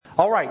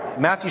All right,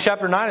 Matthew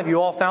chapter 9, have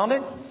you all found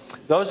it?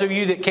 Those of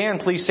you that can,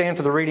 please stand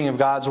for the reading of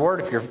God's Word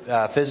if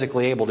you're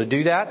physically able to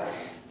do that.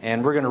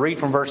 And we're going to read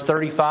from verse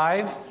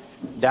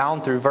 35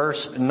 down through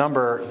verse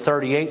number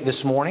 38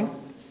 this morning.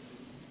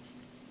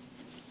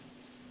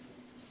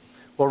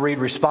 We'll read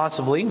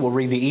responsively. We'll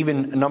read the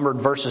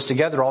even-numbered verses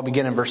together. I'll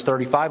begin in verse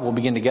 35. We'll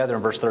begin together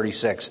in verse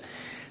 36.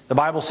 The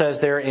Bible says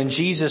there, "And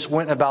Jesus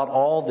went about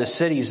all the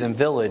cities and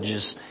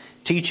villages,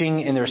 teaching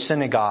in their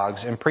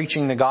synagogues and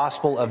preaching the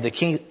gospel of the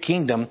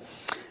kingdom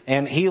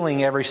and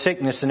healing every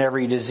sickness and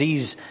every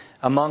disease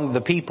among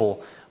the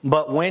people.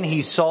 But when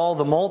he saw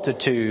the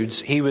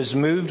multitudes, he was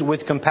moved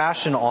with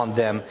compassion on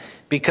them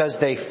because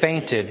they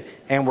fainted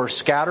and were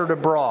scattered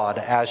abroad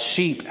as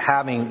sheep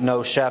having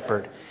no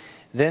shepherd.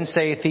 Then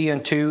saith he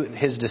unto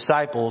his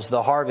disciples,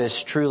 The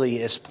harvest truly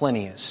is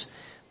plenteous,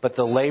 but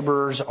the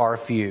laborers are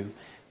few.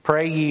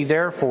 Pray ye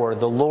therefore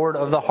the Lord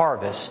of the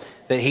harvest,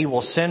 that he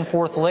will send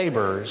forth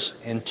laborers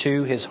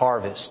into his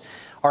harvest."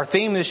 Our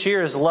theme this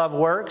year is Love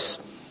Works.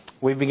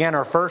 We began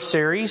our first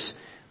series,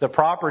 The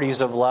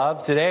Properties of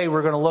Love. Today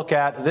we're going to look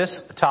at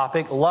this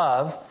topic,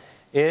 Love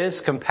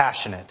is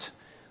Compassionate.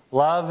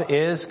 Love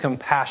is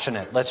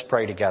compassionate. Let's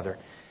pray together.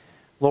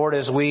 Lord,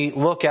 as we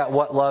look at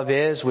what love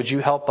is, would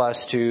you help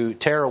us to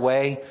tear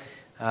away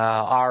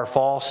our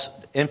false,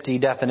 empty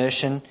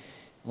definition,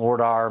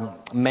 Lord, our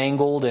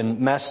mangled and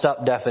messed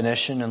up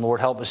definition, and Lord,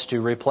 help us to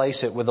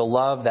replace it with a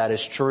love that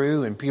is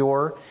true and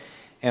pure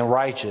and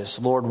righteous.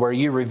 Lord, where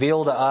you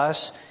reveal to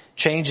us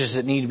changes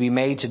that need to be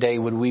made today,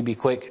 would we be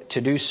quick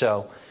to do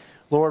so?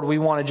 Lord, we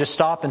want to just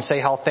stop and say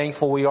how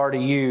thankful we are to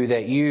you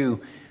that you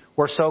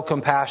were so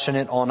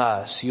compassionate on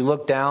us. You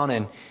looked down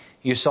and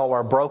you saw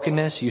our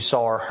brokenness, you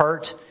saw our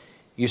hurt,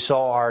 you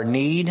saw our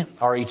need,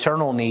 our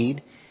eternal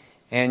need,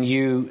 and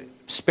you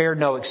spared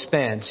no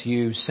expense.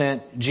 You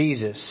sent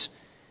Jesus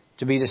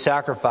to be the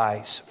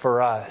sacrifice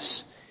for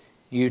us.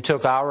 You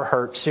took our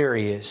hurt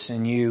serious,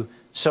 and you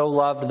so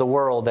loved the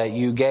world that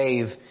you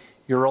gave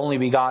your only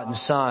begotten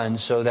Son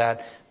so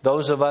that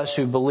those of us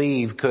who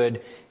believe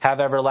could have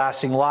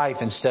everlasting life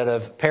instead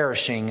of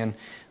perishing. And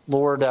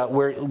Lord,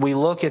 we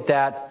look at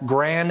that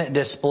grand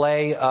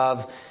display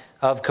of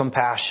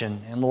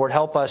compassion. And Lord,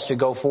 help us to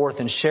go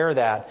forth and share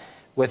that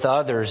with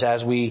others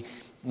as we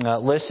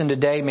listen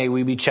today. May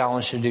we be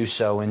challenged to do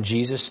so. In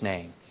Jesus'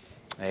 name,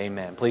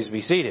 amen. Please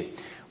be seated.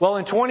 Well,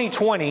 in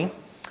 2020,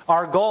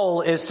 our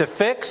goal is to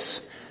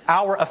fix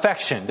our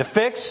affection.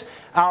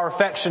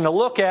 To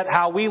look at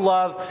how we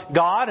love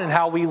God and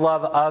how we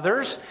love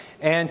others,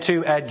 and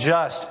to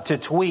adjust, to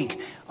tweak,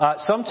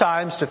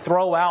 sometimes to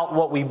throw out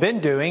what we've been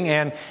doing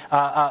and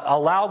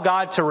allow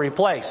God to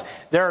replace.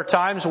 There are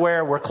times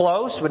where we're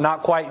close but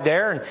not quite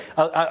there, and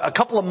a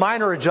couple of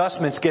minor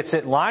adjustments gets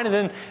it in line, and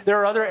then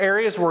there are other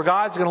areas where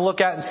God's going to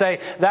look at and say,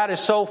 that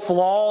is so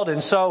flawed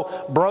and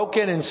so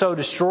broken and so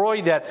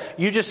destroyed that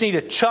you just need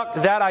to chuck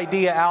that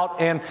idea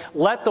out and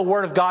let the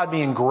Word of God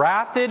be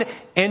engrafted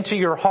into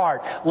your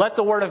heart. Let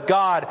the Word of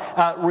God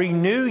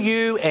renew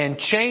you and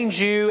change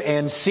you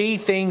and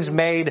see things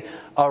made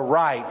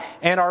aright.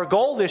 And our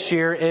goal this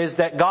year is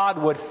that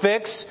God would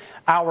fix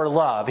our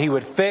love. He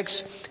would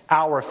fix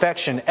our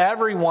affection.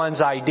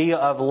 Everyone's idea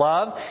of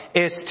love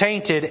is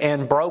tainted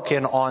and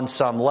broken on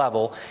some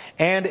level.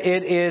 And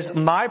it is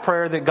my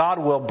prayer that God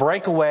will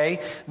break away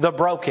the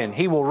broken.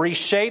 He will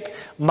reshape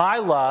my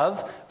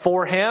love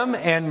for Him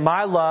and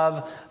my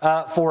love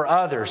for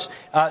others.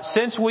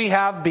 Since we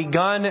have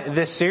begun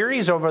this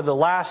series over the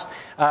last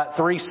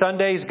 3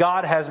 Sundays,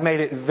 God has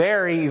made it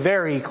very,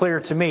 very clear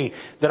to me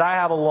that I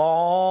have a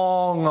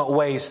long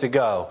ways to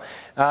go.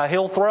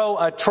 He'll throw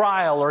a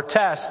trial or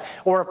test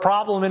or a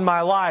problem in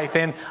my life,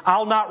 and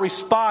I'll not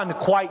respond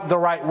quite the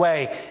right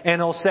way.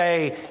 And He'll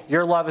say,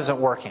 your love isn't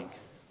working.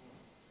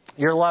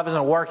 Your love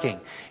isn't working.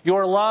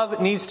 Your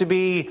love needs to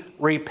be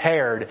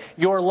repaired.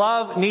 Your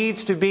love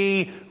needs to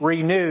be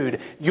renewed.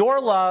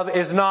 Your love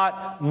is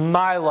not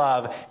my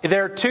love.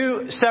 They're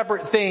two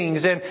separate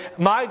things. And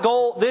my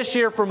goal this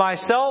year for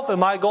myself and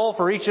my goal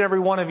for each and every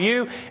one of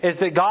you is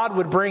that God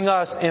would bring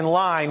us in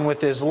line with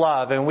His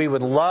love, and we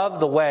would love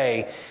the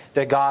way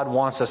that God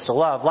wants us to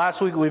love.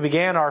 Last week we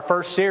began our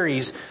first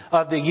series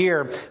of the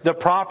year, The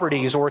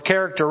Properties or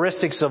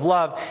Characteristics of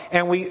Love,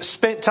 and we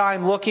spent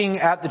time looking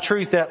at the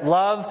truth that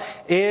love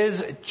is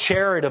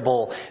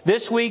charitable.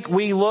 This week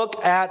we look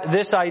at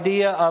this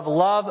idea of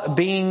love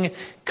being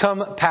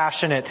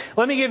compassionate.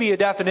 Let me give you a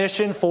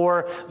definition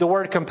for the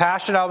word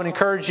compassion. I would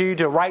encourage you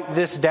to write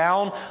this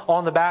down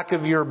on the back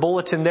of your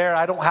bulletin there.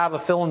 I don't have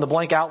a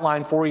fill-in-the-blank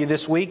outline for you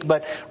this week,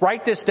 but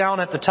write this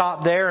down at the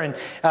top there, and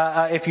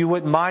if you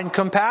wouldn't mind.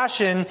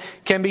 Compassion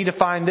can be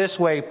defined this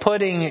way: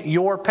 putting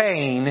your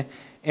pain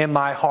in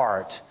my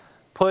heart.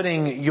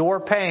 Putting your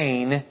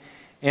pain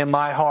in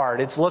my heart.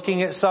 It's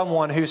looking at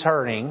someone who's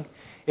hurting.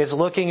 It's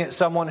looking at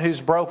someone who's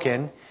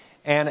broken,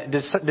 and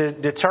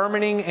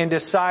determining and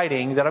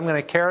deciding that I'm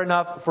going to care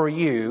enough for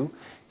you,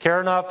 care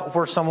enough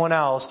for someone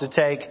else to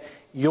take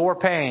your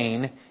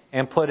pain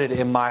and put it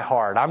in my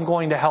heart. I'm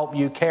going to help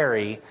you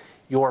carry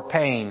your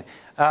pain.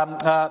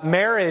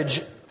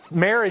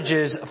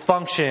 Marriages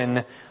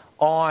function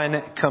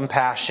on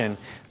compassion.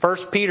 1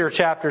 Peter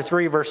chapter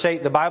 3 verse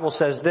 8, the Bible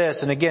says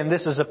this, and again,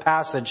 this is a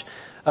passage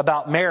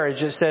about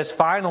marriage. It says,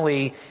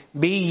 "Finally,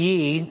 be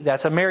ye,"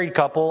 that's a married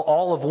couple,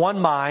 "all of one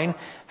mind,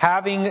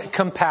 having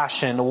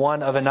compassion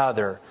one of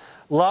another.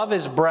 Love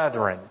as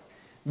brethren.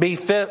 Be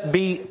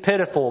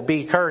pitiful,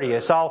 be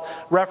courteous." I'll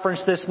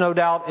reference this no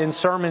doubt in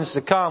sermons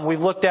to come. We've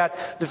looked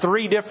at the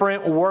 3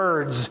 different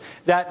words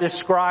that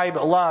describe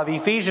love.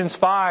 Ephesians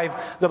 5,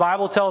 the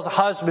Bible tells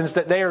husbands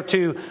that they are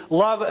to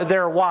love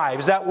their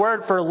wives. That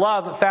word for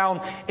love found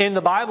in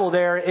the Bible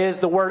there is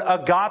the word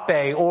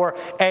agape, or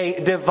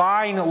a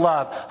divine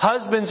love.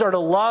 Husbands are to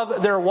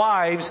love their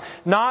wives,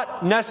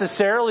 not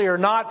necessarily or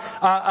not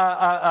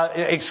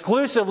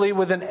exclusively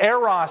with an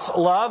eros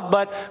love,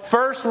 but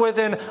first with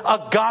an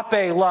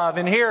agape love.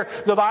 And here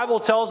the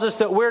Bible tells us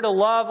that we're to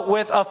love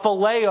with a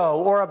phileo,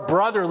 or a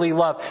brotherly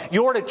love.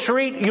 You're to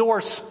treat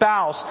your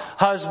spouse,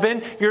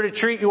 husband, you're to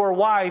treat your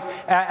wife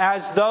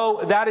as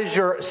though that is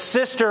your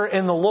sister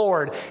in the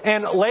Lord.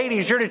 And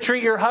ladies, you're to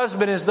treat your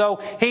husband as though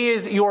he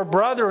is your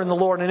brother in the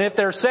Lord. And if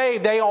they're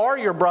saved, they are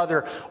your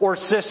brother or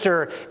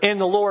sister in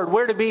the Lord.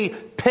 We're to be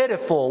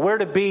pitiful. We're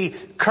to be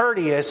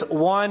courteous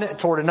one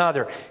toward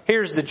another.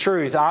 Here's the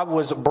truth. I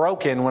was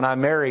broken when I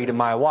married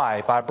my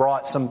wife. I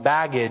brought some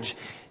baggage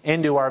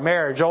into our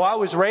marriage. Oh, I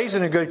was raised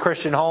in a good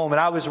Christian home,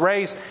 and I was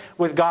raised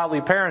with godly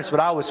parents,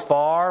 but I was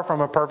far from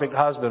a perfect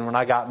husband when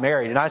I got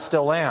married, and I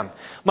still am.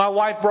 My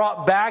wife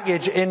brought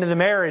baggage into the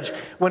marriage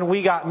when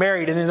we got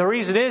married, and then the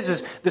reason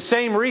is the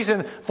same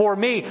reason for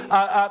me.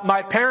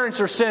 My parents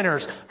are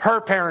sinners.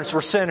 Her parents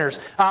were sinners.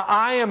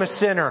 I am a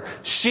sinner.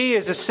 She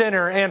is a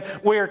sinner,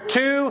 and we're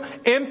 2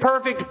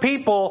 imperfect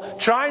people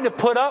trying to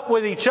put up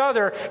with each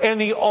other,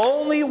 and the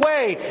only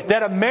way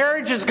that a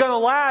marriage is going to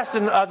last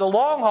in the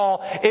long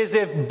haul is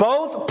if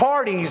both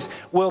parties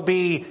will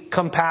be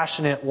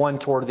compassionate one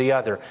toward the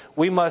other.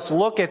 We must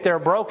look at their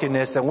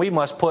brokenness, and we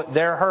must put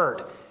their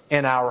hurt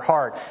in our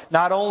heart.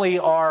 Not only do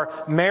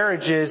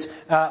marriages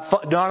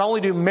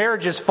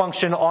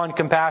function on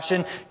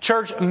compassion,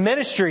 church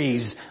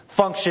ministries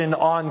function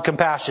on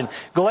compassion.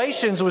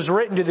 Galatians was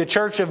written to the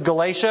church of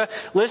Galatia.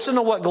 Listen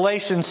to what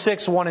Galatians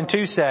 6, 1 and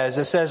 2 says.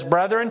 It says,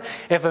 "Brethren,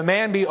 if a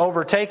man be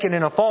overtaken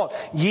in a fault,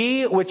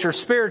 ye which are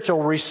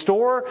spiritual,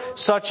 restore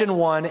such an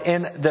one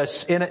in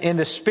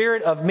the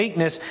spirit of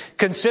meekness,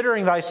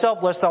 considering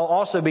thyself, lest thou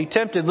also be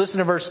tempted." Listen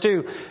to verse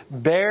 2.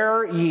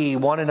 "Bear ye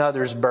one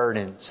another's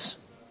burdens,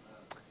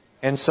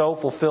 and so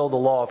fulfill the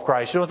law of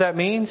Christ." You know what that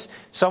means?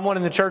 Someone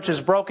in the church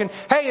is broken.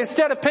 Hey,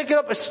 instead of picking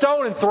up a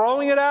stone and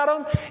throwing it at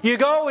them, you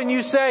go and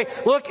you say,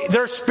 look,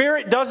 their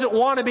spirit doesn't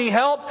want to be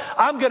helped.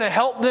 I'm going to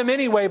help them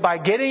anyway by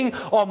getting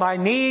on my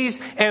knees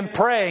and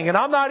praying. And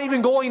I'm not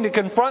even going to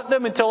confront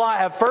them until I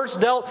have first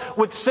dealt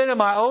with sin in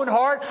my own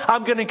heart.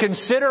 I'm going to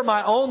consider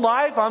my own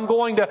life. I'm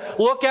going to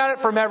look at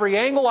it from every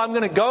angle. I'm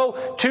going to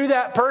go to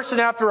that person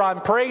after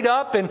I'm prayed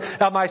up and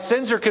my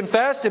sins are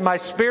confessed and my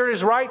spirit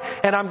is right.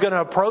 And I'm going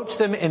to approach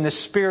them in the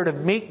spirit of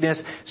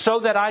meekness so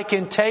that I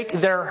can take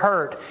their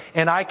hurt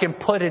and I can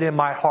put it in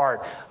my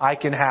heart. I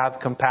can have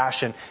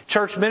compassion.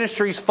 Church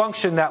ministries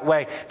function that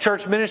way.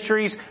 Church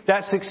ministries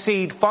that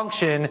succeed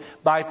function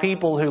by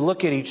people who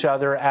look at each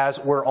other as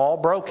we're all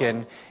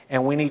broken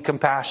and we need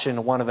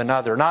compassion one of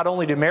another. Not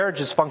only do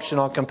marriages function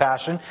on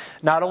compassion,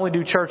 not only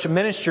do church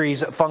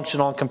ministries function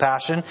on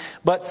compassion,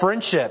 but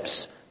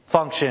friendships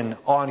function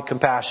on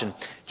compassion.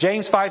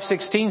 James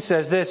 5:16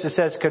 says this. It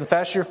says,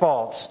 "Confess your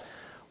faults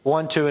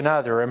one to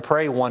another, and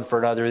pray one for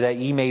another, that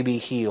ye may be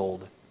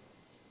healed.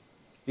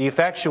 The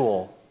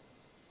effectual,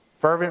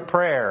 fervent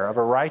prayer of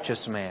a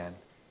righteous man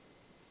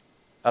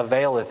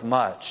availeth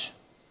much."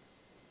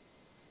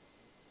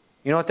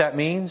 You know what that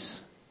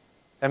means?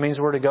 That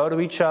means we're to go to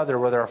each other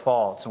with our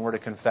faults, and we're to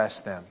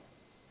confess them.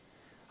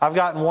 I've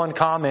gotten one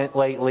comment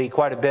lately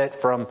quite a bit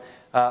from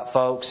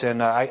folks, and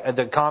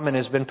the comment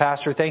has been,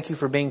 "Pastor, thank you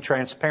for being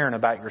transparent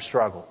about your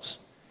struggles.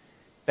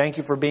 Thank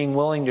you for being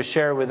willing to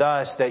share with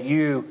us that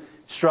you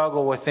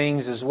struggle with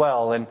things as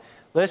well." And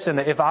listen,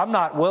 if I'm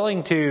not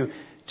willing to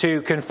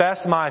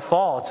confess my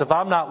faults, if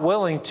I'm not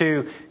willing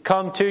to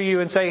come to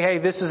you and say, hey,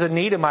 this is a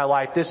need in my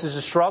life, this is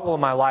a struggle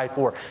in my life,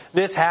 or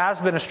this has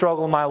been a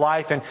struggle in my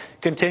life and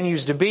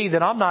continues to be,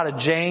 then I'm not a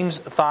James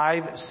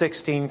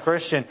 5:16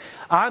 Christian.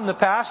 I'm the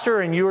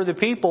pastor and you are the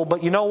people,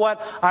 but you know what?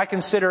 I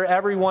consider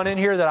everyone in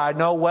here that I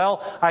know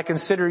well, I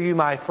consider you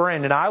my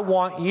friend, and I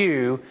want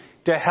you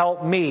to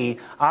help me.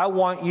 I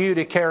want you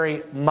to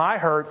carry my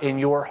hurt in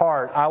your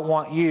heart. I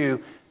want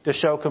you to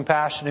show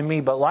compassion to me,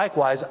 but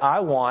likewise,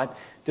 I want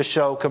to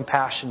show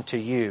compassion to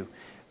you.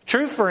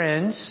 True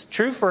friends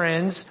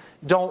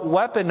don't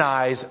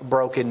weaponize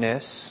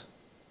brokenness.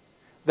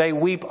 They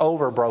weep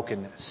over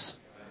brokenness.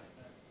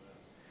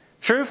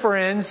 True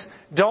friends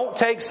don't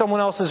take someone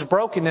else's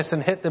brokenness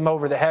and hit them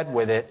over the head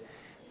with it.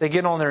 They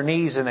get on their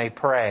knees and they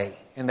pray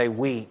and they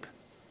weep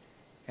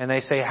and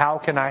they say, how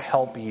can I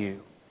help you?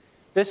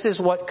 This is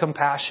what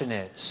compassion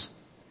is.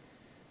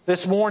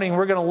 This morning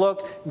we're going to look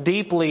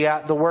deeply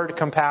at the word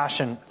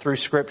compassion through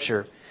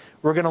Scripture.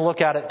 We're going to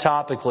look at it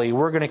topically.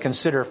 We're going to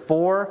consider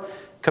 4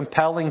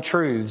 compelling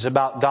truths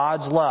about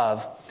God's love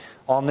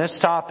on this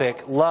topic.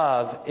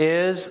 Love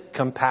is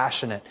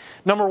compassionate.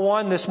 Number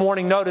one this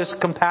morning, notice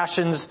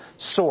compassion's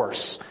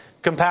source.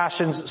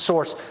 Compassion's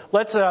source.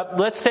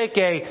 Let's take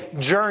a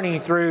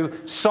journey through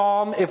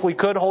Psalm. If we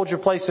could, hold your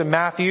place in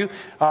Matthew.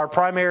 Our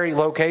primary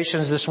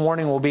locations this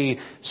morning will be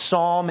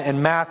Psalm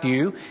and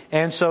Matthew.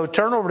 And so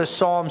turn over to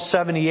Psalm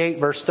 78,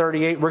 verse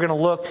 38. We're going to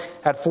look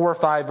at 4 or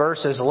 5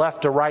 verses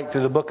left to right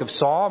through the book of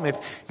Psalm. If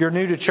you're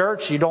new to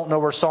church, you don't know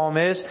where Psalm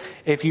is.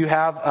 If you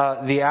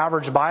have the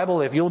average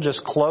Bible, if you'll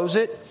just close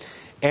it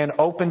and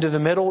open to the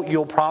middle,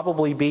 you'll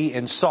probably be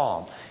in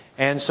Psalm.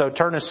 And so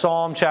turn to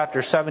Psalm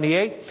chapter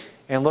 78.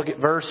 And look at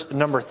verse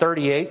number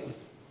 38.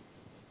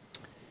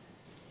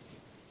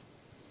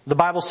 The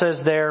Bible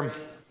says there,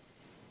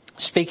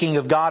 speaking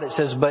of God, it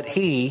says, "But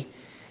He,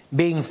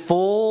 being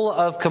full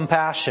of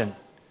compassion,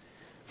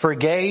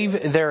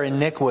 forgave their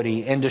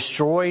iniquity and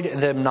destroyed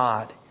them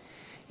not.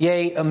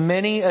 Yea,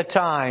 many a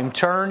time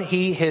turned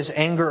He His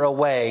anger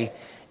away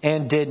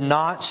and did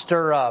not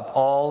stir up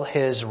all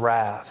His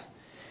wrath."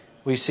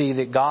 We see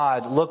that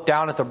God looked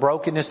down at the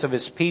brokenness of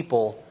His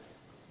people,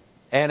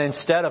 and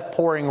instead of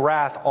pouring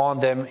wrath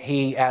on them,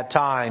 He at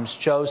times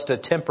chose to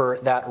temper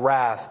that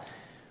wrath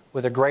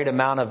with a great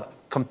amount of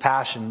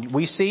compassion.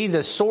 We see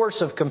the source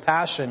of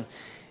compassion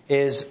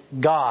is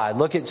God.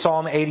 Look at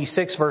Psalm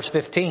 86, verse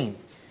 15.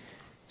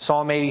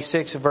 Psalm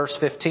 86, verse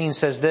 15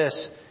 says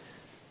this,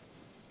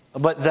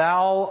 "But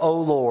Thou, O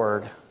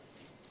Lord,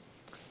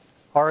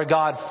 art a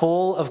God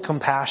full of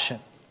compassion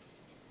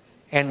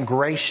and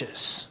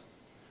gracious,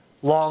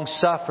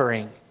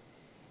 long-suffering,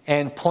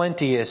 and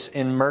plenteous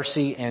in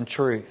mercy and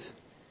truth."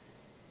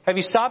 Have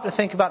you stopped to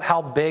think about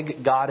how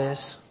big God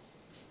is?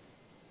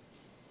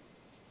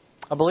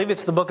 I believe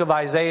it's the book of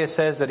Isaiah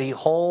says that He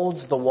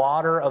holds the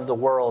water of the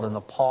world in the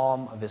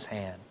palm of His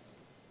hand.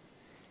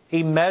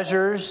 He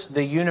measures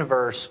the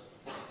universe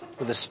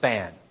with a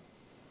span.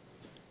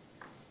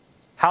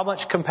 How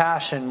much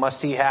compassion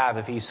must He have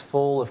if He's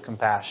full of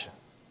compassion?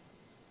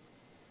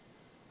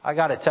 I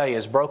got to tell you,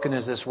 as broken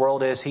as this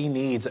world is, He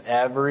needs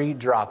every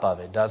drop of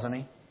it, doesn't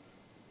He?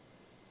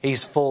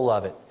 He's full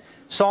of it.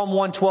 Psalm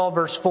 112,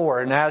 verse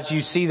 4. And as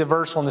you see the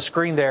verse on the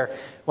screen there,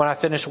 when I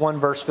finish one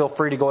verse, feel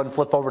free to go ahead and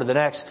flip over to the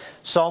next.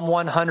 Psalm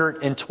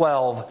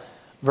 112,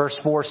 verse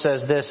 4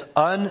 says this,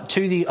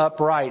 "Unto the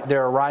upright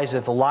there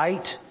ariseth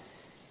light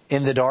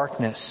in the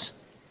darkness.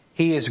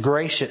 He is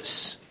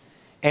gracious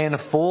and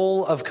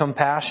full of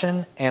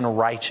compassion and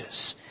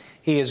righteous."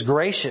 He is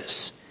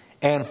gracious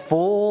and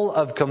full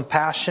of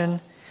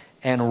compassion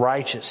and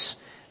righteous.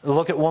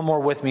 Look at one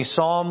more with me.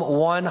 Psalm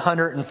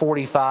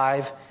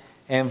 145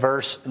 and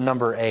verse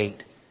number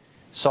 8.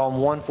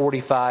 Psalm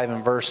 145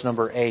 and verse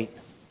number 8.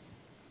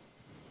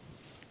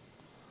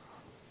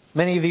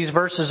 Many of these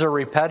verses are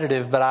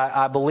repetitive, but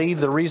I believe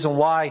the reason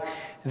why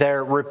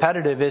they're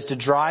repetitive is to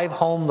drive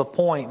home the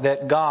point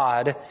that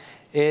God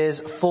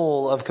is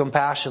full of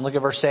compassion. Look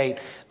at verse 8.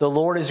 "The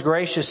Lord is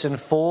gracious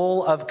and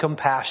full of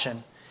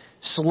compassion,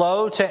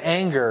 slow to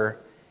anger,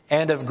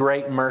 and of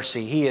great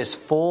mercy." He is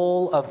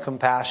full of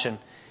compassion.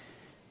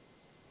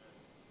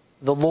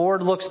 The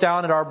Lord looks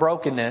down at our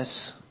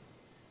brokenness,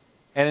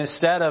 and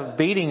instead of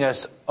beating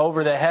us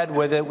over the head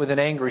with it with an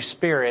angry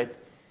spirit,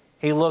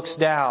 He looks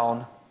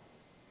down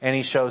and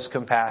He shows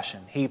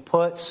compassion. He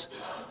puts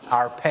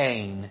our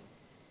pain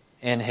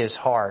in His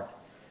heart.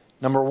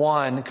 Number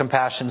one,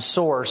 compassion's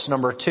source.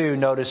 Number two,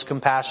 notice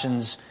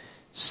compassion's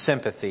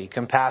sympathy.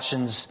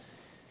 Compassion's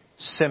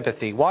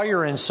sympathy. While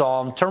you're in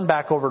Psalm, turn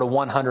back over to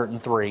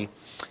 103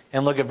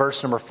 and look at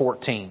verse number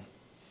 14.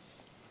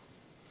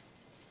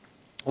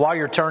 While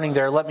you're turning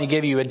there, let me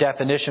give you a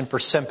definition for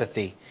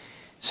sympathy.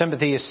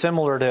 Sympathy is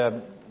similar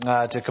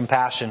to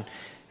compassion.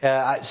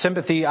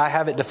 Sympathy, I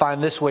have it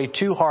defined this way: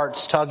 two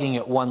hearts tugging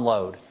at one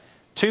load.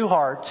 Two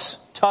hearts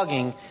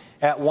tugging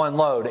at one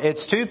load.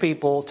 It's two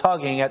people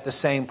tugging at the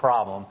same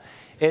problem.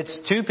 It's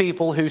two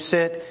people who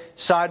sit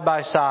side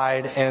by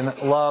side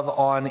and love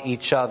on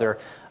each other.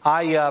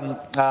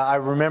 I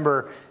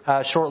remember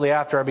shortly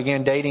after I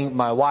began dating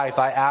my wife,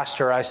 I asked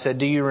her, I said,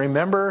 "Do you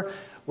remember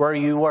where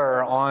you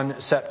were on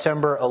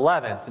September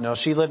 11th?" You know,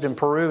 she lived in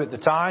Peru at the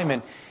time,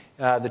 and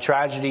the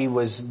tragedy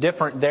was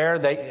different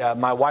there.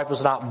 My wife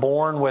was not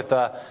born with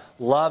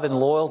love and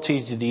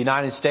loyalty to the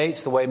United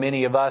States the way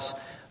many of us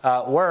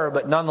were,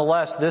 but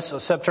nonetheless, this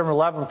September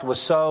 11th was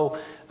so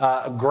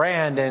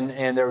grand,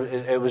 and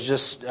it was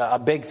just a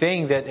big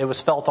thing that it was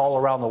felt all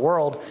around the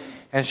world.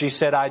 And she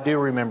said, "I do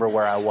remember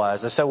where I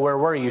was." I said, "Where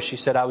were you?" She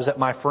said, "I was at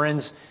my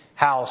friend's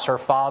house. Her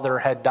father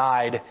had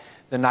died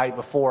the night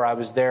before. I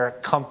was there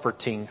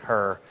comforting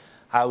her.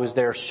 I was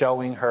there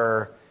showing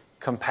her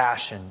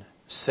compassion,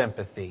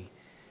 sympathy."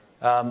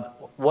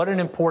 What an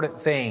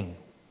important thing.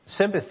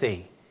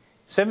 Sympathy.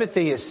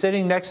 Sympathy is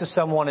sitting next to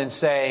someone and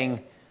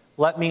saying,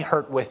 "Let me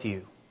hurt with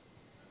you.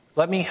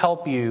 Let me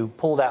help you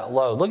pull that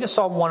load." Look at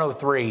Psalm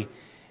 103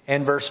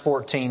 and verse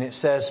 14. It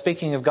says,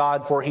 speaking of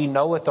God, "For He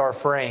knoweth our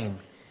frame.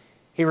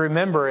 He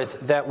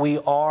remembereth that we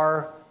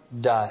are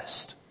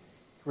dust."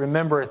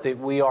 Remembereth that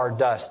we are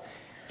dust.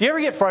 Do you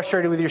ever get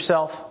frustrated with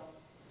yourself?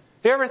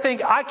 Do you ever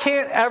think, I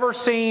can't ever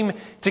seem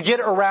to get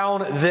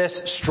around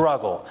this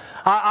struggle?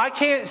 I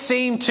can't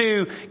seem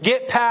to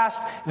get past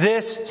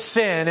this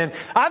sin. And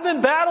I've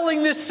been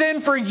battling this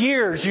sin for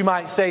years, you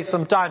might say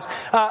sometimes.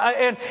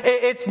 And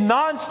it's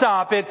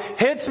nonstop. It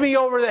hits me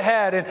over the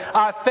head. And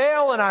I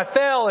fail and I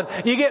fail.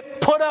 And you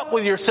get put up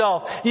with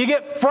yourself. You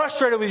get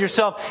frustrated with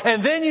yourself.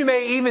 And then you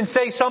may even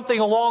say something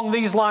along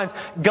these lines.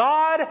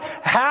 God,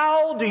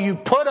 how do you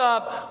put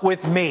up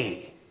with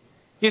me?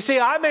 You see,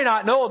 I may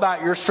not know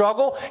about your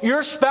struggle.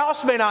 Your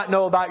spouse may not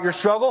know about your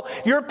struggle.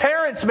 Your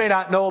parents may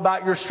not know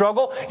about your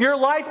struggle. Your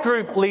life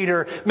group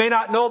leader may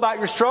not know about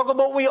your struggle.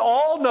 But we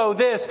all know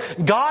this.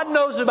 God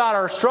knows about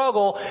our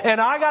struggle.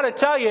 And I got to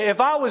tell you, if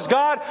I was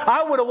God,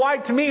 I would have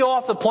wiped me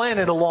off the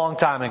planet a long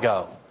time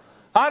ago.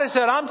 I'd have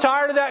said, I'm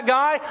tired of that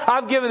guy.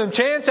 I've given him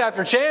chance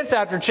after chance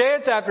after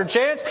chance after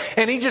chance.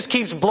 And he just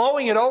keeps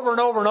blowing it over and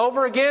over and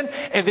over again.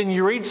 And then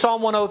you read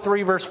Psalm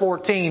 103 verse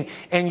 14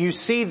 and you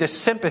see the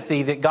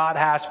sympathy that God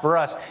has for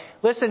us.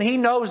 Listen, He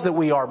knows that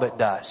we are but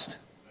dust.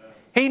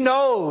 He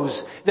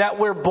knows that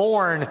we're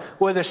born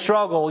with a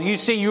struggle. You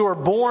see, you are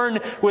born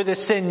with a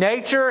sin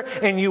nature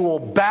and you will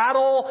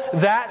battle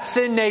that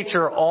sin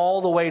nature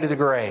all the way to the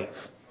grave.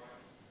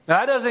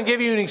 Now, that doesn't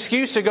give you an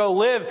excuse to go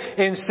live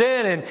in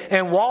sin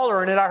and wallow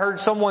in it. I heard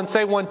someone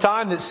say one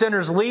time that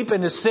sinners leap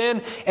into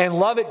sin and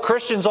love it.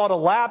 Christians ought to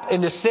lap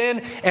into sin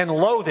and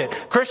loathe it.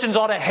 Christians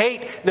ought to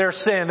hate their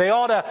sin. They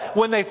ought to,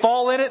 when they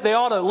fall in it, they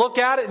ought to look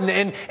at it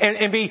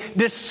and be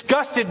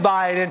disgusted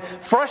by it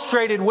and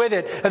frustrated with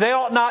it. They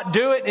ought not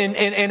do it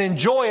and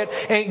enjoy it.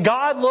 And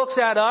God looks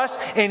at us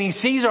and He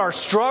sees our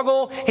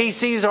struggle. He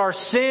sees our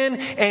sin.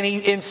 And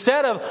He,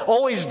 instead of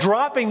always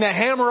dropping the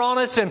hammer on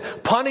us and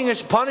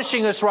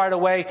punishing us right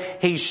away,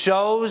 He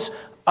shows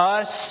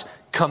us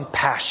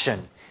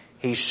compassion.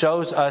 He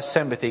shows us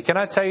sympathy. Can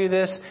I tell you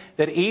this?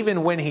 That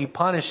even when He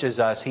punishes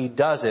us, He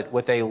does it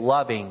with a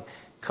loving,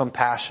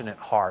 compassionate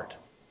heart.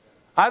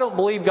 I don't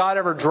believe God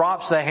ever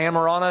drops the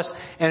hammer on us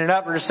in an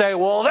effort to say,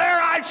 well, there,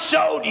 I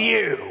showed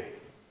you.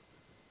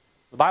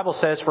 The Bible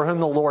says, for whom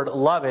the Lord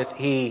loveth,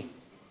 He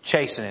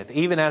chasteneth.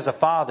 Even as a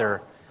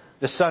father,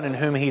 the son in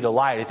whom He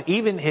delighteth.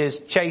 Even His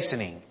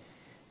chastening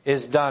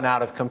is done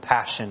out of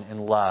compassion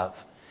and love.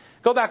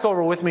 Go back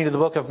over with me to the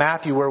book of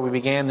Matthew where we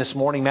began this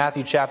morning,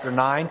 Matthew chapter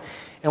 9.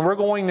 And we're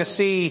going to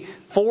see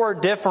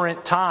 4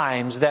 different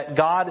times that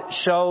God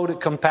showed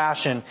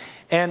compassion.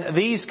 And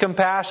these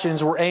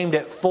compassions were aimed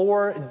at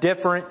 4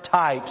 different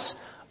types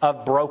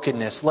of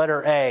brokenness.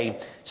 Letter A,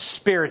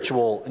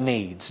 spiritual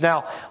needs.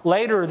 Now,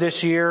 later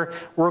this year,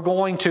 we're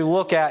going to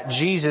look at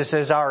Jesus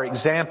as our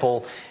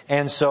example.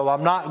 And so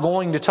I'm not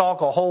going to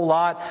talk a whole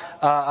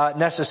lot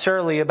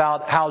necessarily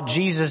about how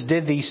Jesus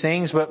did these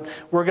things, but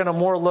we're going to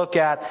more look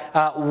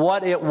at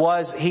what it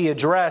was He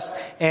addressed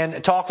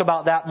and talk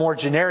about that more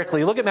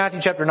generically. Look at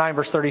Matthew chapter 9,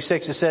 verse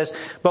 36. It says,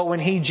 but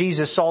when He,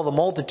 Jesus, saw the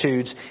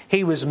multitudes,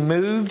 He was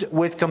moved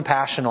with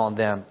compassion on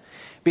them,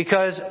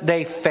 because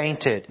they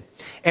fainted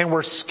and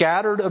were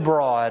scattered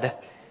abroad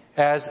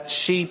as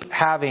sheep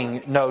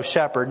having no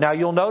shepherd. Now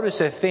you'll notice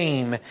a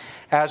theme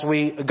as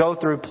we go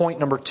through point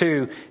number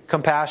 2,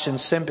 compassion,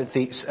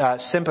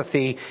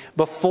 sympathy.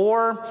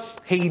 Before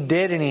He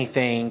did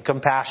anything,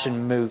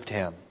 compassion moved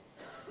Him.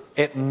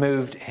 It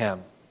moved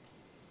Him.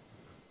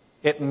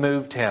 It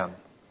moved Him.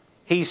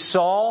 He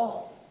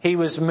saw, He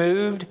was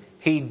moved,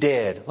 He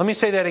did. Let me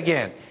say that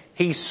again.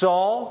 He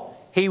saw,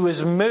 He was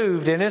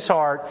moved in His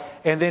heart,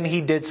 and then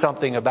He did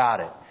something about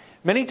it.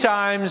 Many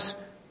times,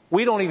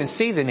 we don't even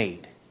see the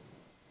need.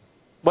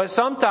 But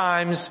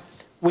sometimes,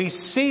 we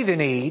see the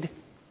need,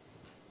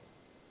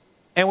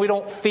 and we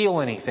don't feel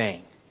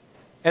anything.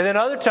 And then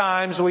other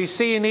times, we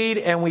see a need,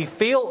 and we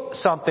feel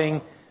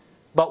something,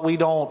 but we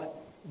don't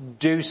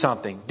do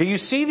something. Do you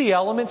see the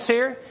elements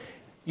here?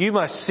 You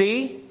must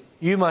see,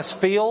 you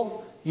must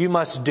feel, you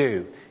must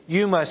do.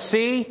 You must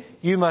see,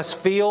 you must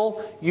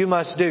feel, you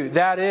must do.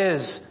 That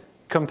is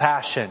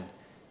compassion.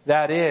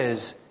 That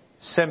is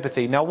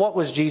sympathy. Now, what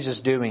was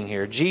Jesus doing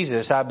here?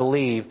 Jesus, I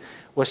believe,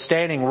 was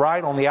standing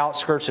right on the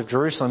outskirts of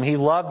Jerusalem. He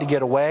loved to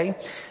get away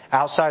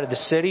outside of the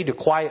city to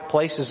quiet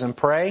places and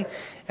pray.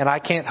 And I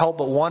can't help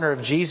but wonder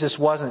if Jesus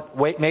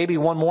maybe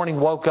one morning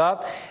woke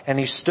up and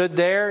He stood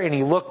there and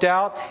He looked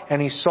out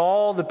and He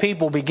saw the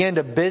people begin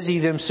to busy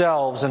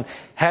themselves and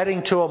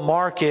heading to a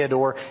market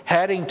or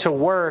heading to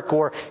work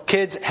or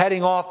kids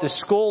heading off to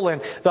school,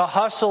 and the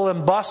hustle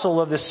and bustle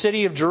of the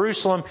city of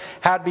Jerusalem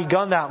had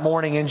begun that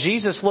morning. And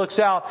Jesus looks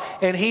out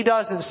and He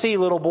doesn't see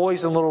little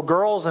boys and little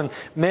girls and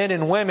men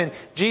and women.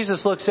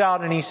 Jesus looks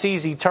out and He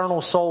sees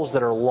eternal souls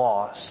that are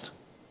lost.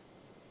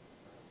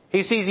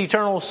 He sees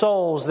eternal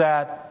souls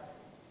that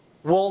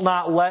will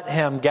not let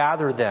Him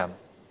gather them.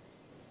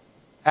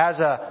 As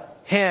a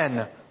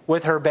hen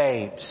with her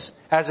babes,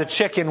 as a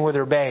chicken with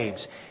her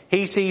babes.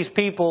 He sees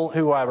people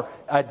who have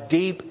a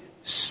deep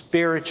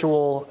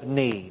spiritual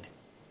need.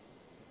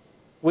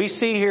 We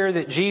see here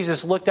that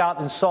Jesus looked out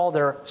and saw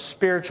their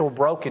spiritual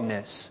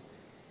brokenness.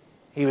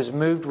 He was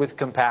moved with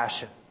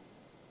compassion.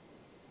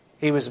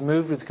 He was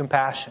moved with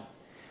compassion.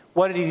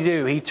 What did He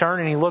do? He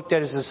turned and He looked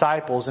at His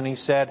disciples and He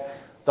said,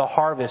 the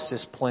harvest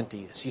is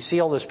plenteous. You see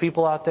all those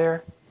people out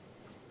there?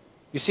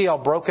 You see how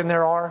broken they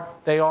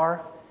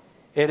are?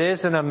 It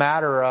isn't a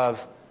matter of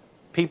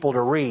people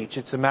to reach.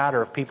 It's a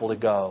matter of people to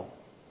go.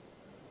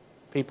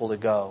 People to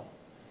go.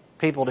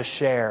 People to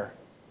share.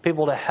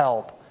 People to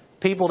help.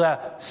 People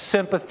to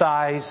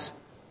sympathize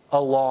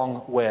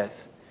along with.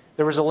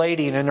 There was a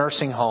lady in a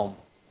nursing home.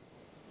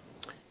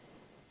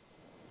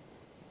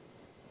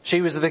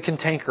 She was the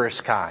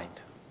cantankerous kind.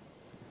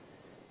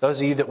 Those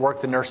of you that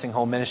work the nursing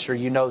home ministry,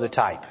 you know the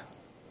type.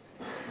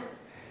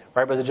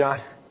 Right, Brother John?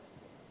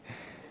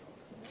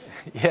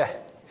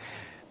 Yeah.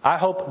 I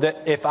hope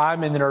that if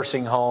I'm in the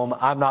nursing home,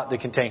 I'm not the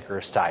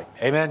cantankerous type.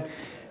 Amen?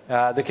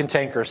 The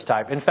cantankerous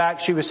type. In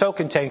fact, she was so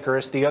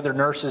cantankerous, the other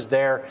nurses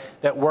there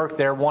that worked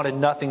there wanted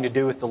nothing to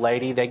do with the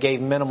lady. They gave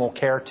minimal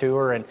care to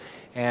her, and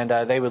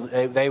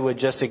they would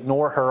just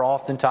ignore her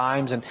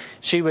oftentimes. And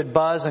she would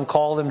buzz and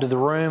call them to the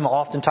room,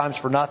 oftentimes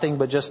for nothing,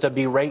 but just to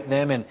berate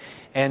them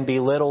and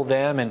belittle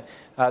them. And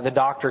the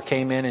doctor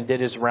came in and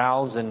did his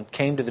rounds and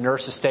came to the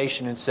nurse's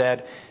station and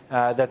said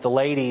that the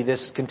lady,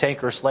 this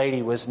cantankerous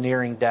lady, was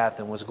nearing death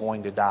and was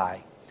going to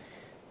die.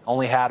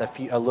 Only had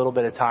a little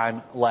bit of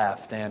time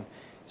left. And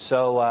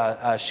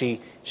so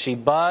she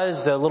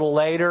buzzed a little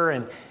later,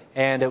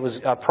 and it was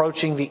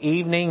approaching the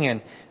evening,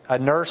 and a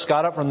nurse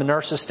got up from the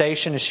nurse's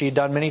station, as she had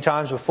done many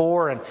times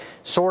before, and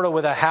sort of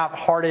with a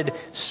half-hearted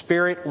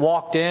spirit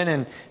walked in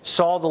and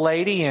saw the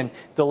lady. And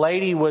the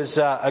lady was,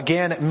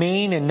 again,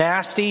 mean and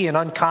nasty and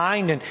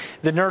unkind. And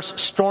the nurse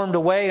stormed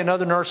away.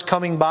 Another nurse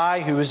coming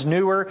by who was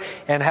newer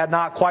and had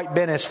not quite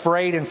been as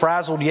frayed and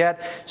frazzled yet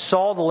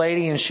saw the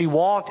lady, and she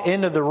walked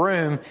into the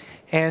room,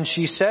 and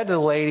she said to the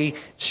lady,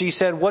 she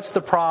said, "What's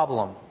the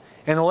problem?"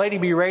 And the lady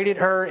berated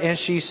her, and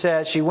she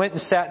said, she went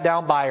and sat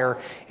down by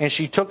her, and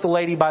she took the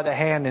lady by the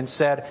hand and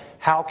said,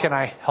 "How can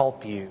I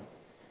help you?"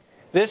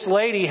 This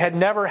lady had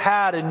never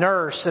had a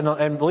nurse, and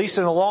at least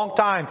in a long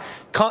time,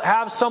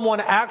 have someone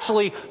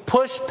actually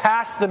push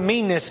past the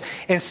meanness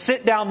and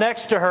sit down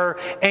next to her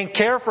and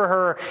care for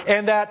her.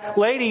 And that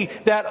lady,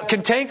 that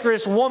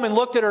cantankerous woman,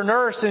 looked at her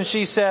nurse and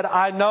she said,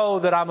 "I know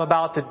that I'm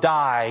about to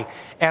die,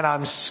 and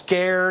I'm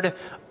scared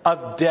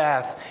of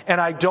death,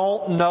 and I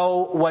don't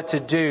know what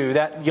to do."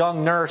 That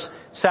young nurse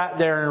sat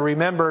there and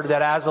remembered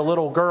that as a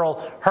little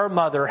girl, her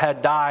mother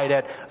had died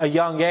at a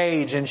young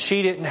age, and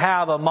she didn't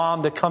have a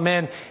mom to come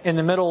in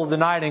the middle of the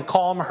night and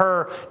calm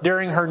her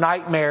during her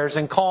nightmares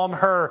and calm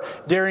her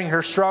during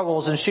her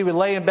struggles. And she would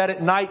lay in bed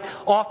at night,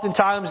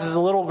 oftentimes as a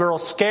little girl,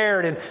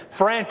 scared and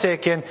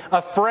frantic and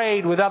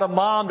afraid, without a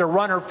mom to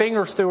run her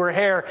fingers through her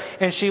hair.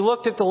 And she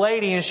looked at the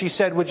lady and she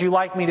said, "Would you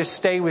like me to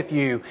stay with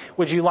you?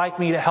 Would you like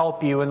me to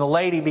help you?" And the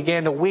lady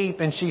began to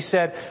weep, and she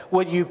said,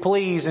 "Would you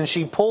please?" And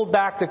she pulled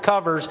back the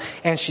covers,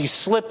 and she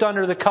slipped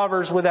under the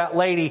covers with that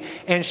lady,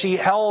 and she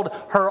held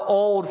her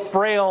old,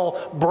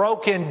 frail,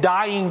 broken,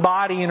 dying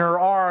body in her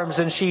arms,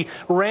 and she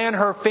ran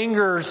her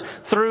fingers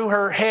through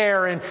her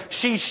hair, and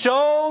she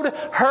showed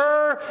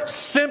her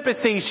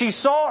sympathy. She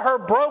saw her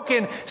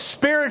broken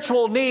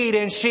spiritual need,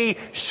 and she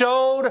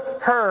showed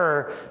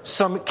her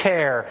some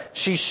care.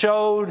 She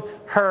showed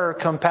her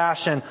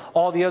compassion.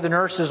 All the other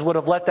nurses would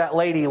have let that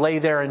lady lay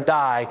there and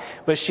die,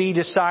 but she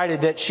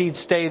decided that she'd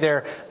stay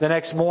there. The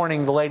next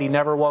morning, the lady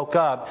never woke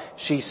up.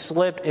 She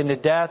slipped into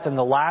death, and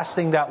the last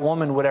thing that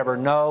woman would ever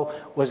know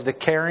was the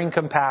caring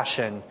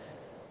compassion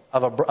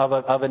of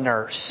a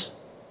nurse.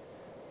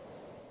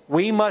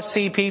 We must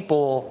see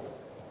people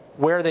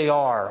where they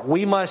are.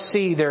 We must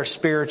see their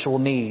spiritual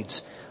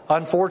needs.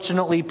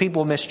 Unfortunately,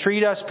 people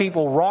mistreat us,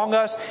 people wrong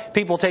us,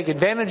 people take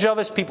advantage of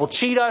us, people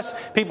cheat us,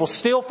 people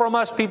steal from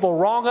us, people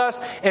wrong us.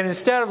 And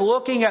instead of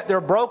looking at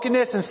their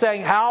brokenness and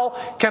saying,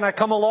 "How can I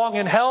come along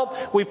and help?"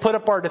 we put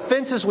up our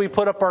defenses, we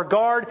put up our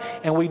guard,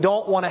 and we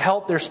don't want to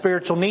help their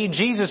spiritual need.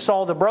 Jesus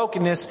saw the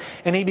brokenness,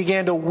 and He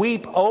began to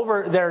weep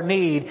over their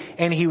need,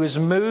 and He was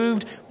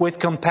moved with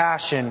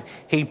compassion.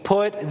 He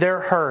put their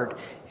hurt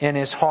in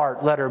His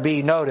heart. Letter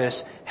B,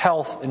 notice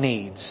health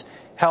needs.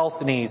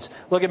 Health needs.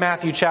 Look at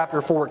Matthew chapter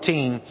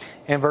 14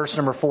 and verse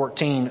number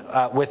 14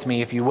 with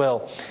me, if you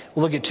will.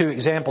 We'll look at two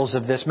examples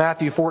of this.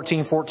 Matthew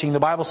 14:14, the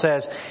Bible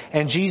says,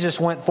 "And Jesus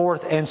went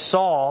forth and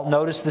saw,"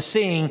 notice the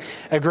seeing,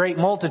 "a great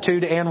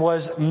multitude, and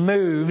was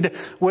moved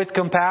with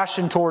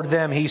compassion toward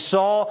them." He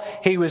saw,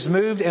 He was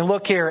moved, and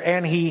look here,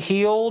 and He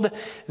healed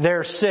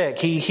their sick.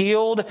 He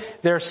healed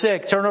their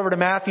sick. Turn over to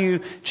Matthew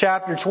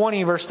chapter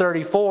 20, verse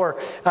 34.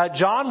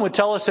 John would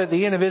tell us at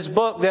the end of his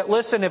book that,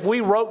 listen, if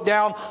we wrote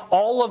down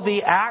all of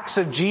the acts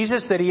of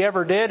Jesus that He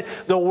ever did,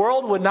 the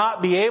world would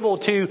not be able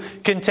to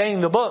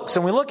contain the books.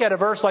 And we look at a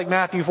verse like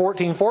Matthew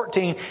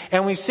 14:14,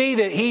 and we see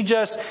that He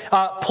just,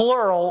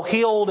 plural,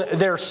 healed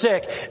their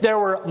sick. There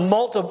were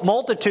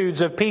multitudes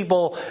of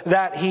people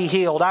that He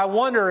healed. I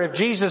wonder if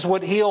Jesus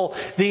would heal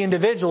the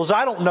individuals.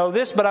 I don't know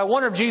this, but I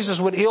wonder if Jesus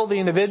would heal the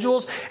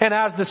individuals. And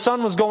as the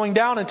sun was going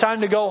down and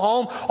time to go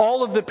home,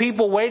 all of the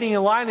people waiting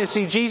in line to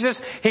see Jesus,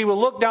 He would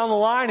look down the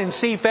line and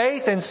see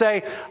faith and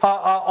say,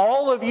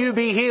 "All of you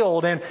be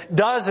healed." And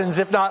dozens,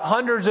 if not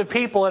hundreds of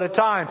people at a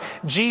time,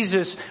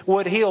 Jesus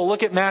would heal.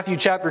 Look at Matthew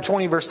chapter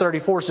 20, verse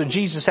 34. So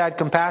Jesus had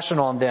compassion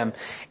on them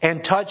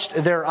and touched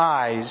their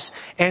eyes,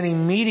 and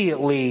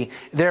immediately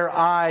their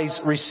eyes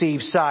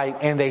received sight,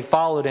 and they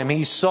followed Him.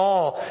 He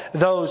saw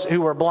those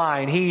who were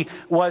blind. He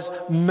was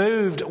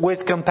moved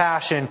with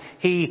compassion.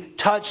 He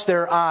touched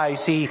their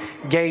eyes. He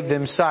gave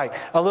them sight.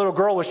 A little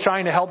girl was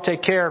trying to help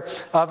take care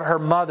of her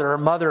mother. Her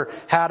mother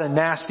had a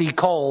nasty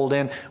cold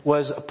and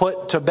was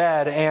put to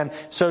bed, and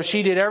so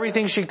she did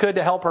everything she could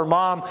to help her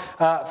mom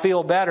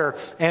feel better.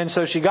 And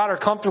so she got her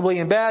comfortably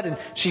in bed, and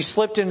she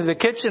slipped into the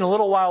kitchen. A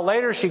little while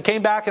later, she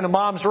came back into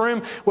Mom's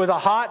room with a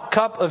hot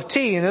cup of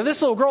tea. And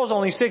this little girl's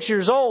only 6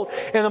 years old,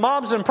 and the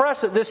mom's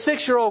impressed that this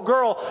 6-year-old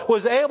girl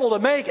was able to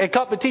make a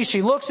cup of tea.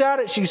 She looks at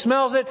it, she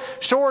smells it.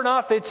 Sure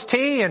enough, it's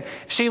tea, and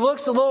she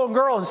looks at the little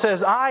girl and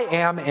says, "I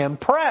am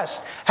impressed.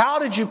 How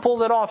did you pull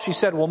that off?" She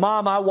said, "Well,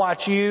 Mom, I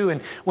watch you,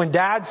 and when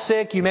Dad's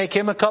sick, you make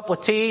him a cup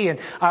of tea, and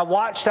I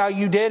watched how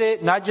you did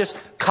it, and I just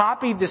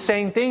copied the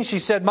same thing." She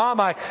said, "Mom,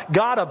 I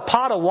got a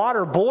pot of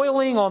water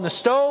boiling on the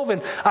stove,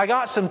 and I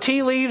got some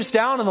tea leaves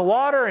down in the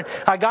water, and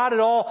I got it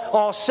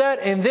all set,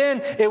 and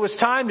then it was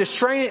time to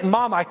strain it, and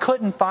Mom, I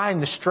couldn't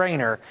find the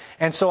strainer,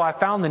 and so I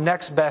found the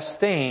next best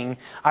thing.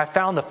 I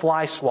found a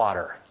fly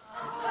swatter."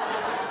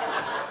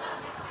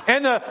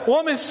 And the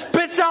woman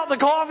spits out the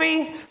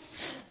coffee,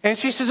 and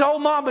she says, "Oh,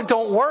 Mom, but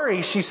don't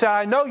worry." She said,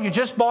 "I know you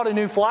just bought a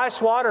new fly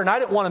swatter, and I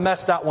didn't want to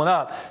mess that one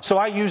up, so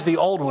I used the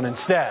old one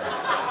instead."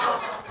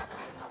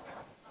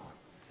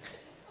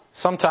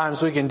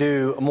 Sometimes we can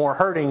do more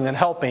hurting than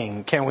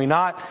helping, can we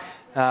not?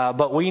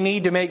 But we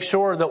need to make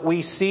sure that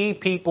we see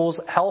people's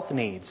health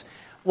needs.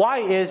 Why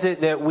is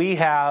it that we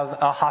have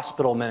a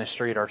hospital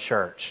ministry at our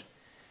church?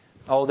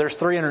 Oh, there's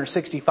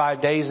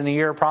 365 days in a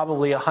year,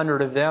 probably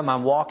 100 of them.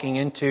 I'm walking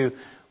into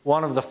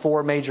one of the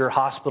 4 major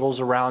hospitals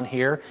around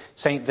here,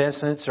 St.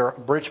 Vincent's or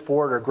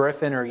Bridgeport or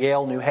Griffin or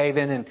Yale, New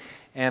Haven,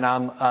 and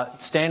I'm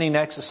standing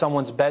next to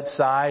someone's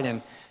bedside,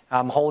 and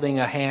I'm holding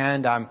a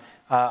hand. I'm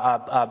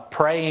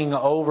praying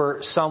over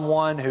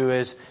someone who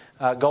is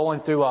going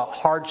through a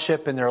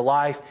hardship in their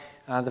life.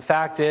 The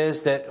fact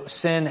is that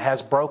sin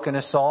has broken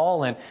us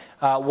all, and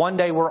one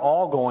day we're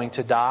all going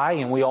to die,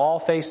 and we all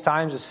face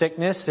times of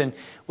sickness, and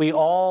we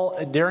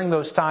all, during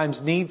those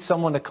times, need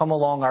someone to come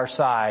along our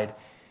side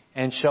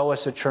and show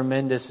us a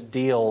tremendous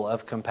deal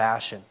of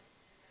compassion.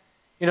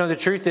 You know, the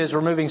truth is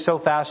we're moving so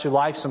fast through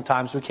life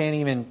sometimes we can't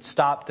even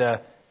stop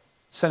to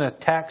send a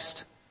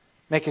text,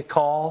 make a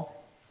call,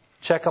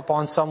 check up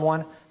on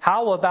someone.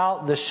 How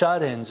about the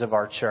shut-ins of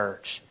our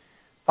church?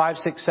 5,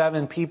 6,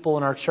 7 people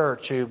in our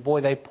church who,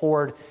 boy, they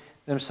poured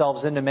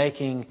themselves into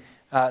making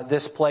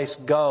this place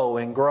go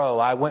and grow.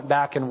 I went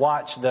back and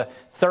watched the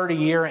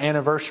 30-year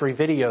anniversary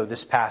video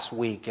this past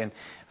week and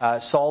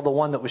saw the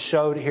one that was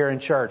showed here in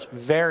church.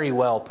 Very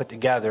well put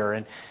together.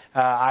 And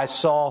I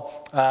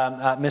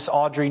saw Miss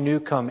Audrey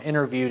Newcomb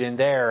interviewed in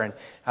there, and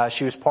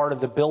she was part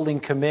of the building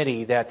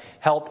committee that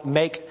helped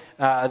make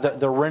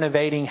the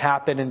renovating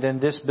happen, and then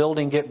this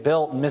building get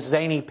built. And Miss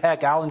Zany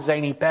Peck, Alan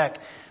Zany Peck,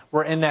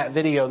 were in that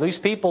video. These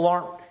people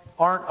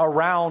aren't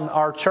around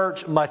our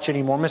church much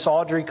anymore. Miss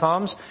Audrey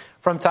comes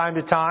from time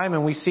to time,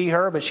 and we see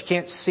her, but she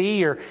can't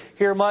see or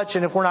hear much.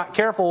 And if we're not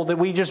careful, that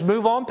we just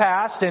move on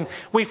past and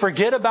we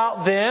forget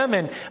about them,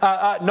 and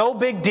no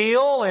big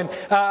deal. And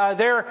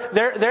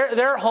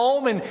they're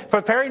home and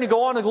preparing to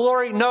go on to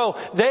glory. No,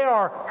 they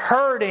are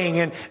hurting,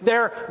 and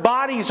their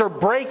bodies are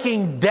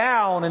breaking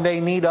down, and they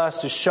need us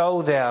to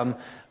show them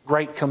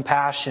great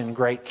compassion,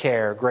 great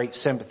care, great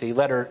sympathy.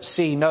 Letter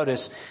C,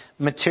 notice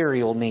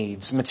material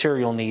needs.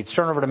 Material needs.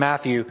 Turn over to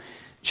Matthew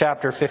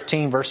chapter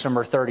 15, verse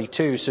number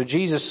 32. So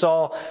Jesus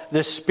saw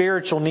the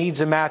spiritual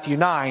needs in Matthew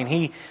 9.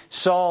 He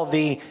saw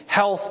the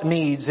health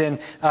needs in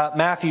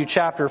Matthew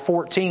chapter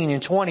 14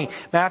 and 20.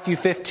 Matthew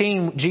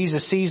 15,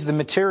 Jesus sees the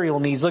material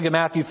needs. Look at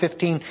Matthew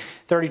 15,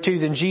 32.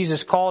 Then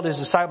Jesus called His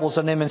disciples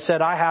unto Him and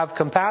said, I have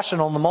compassion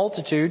on the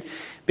multitude,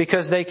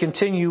 because they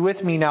continue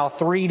with me now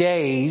 3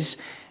 days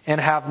and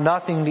have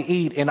nothing to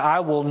eat, and I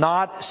will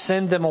not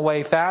send them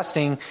away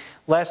fasting,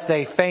 lest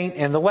they faint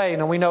in the way.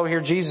 Now we know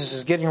here Jesus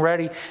is getting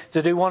ready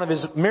to do one of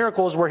His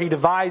miracles where He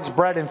divides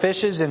bread and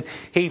fishes and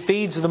He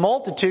feeds the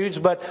multitudes.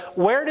 But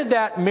where did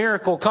that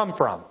miracle come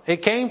from?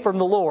 It came from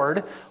the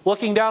Lord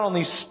looking down on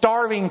these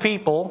starving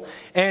people,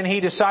 and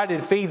He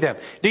decided to feed them.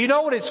 Do you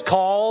know what it's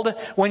called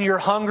when you're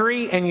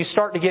hungry and you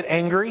start to get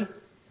angry?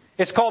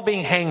 It's called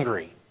being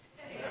hangry.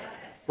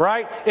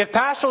 Right? If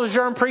Pastor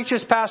Lejeune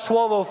preaches past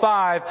 12:05,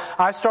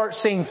 I start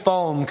seeing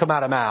foam come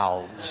out of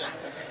mouths.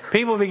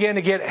 People begin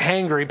to get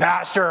hangry.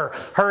 Pastor,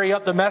 hurry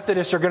up. The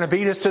Methodists are going to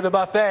beat us to the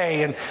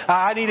buffet, and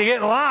I need to get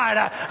in line.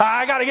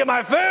 I got to get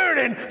my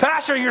food. And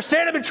Pastor, you're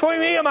standing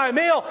between me and my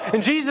meal.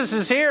 And Jesus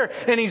is here,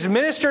 and He's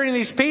ministering to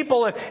these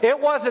people. And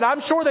it wasn't,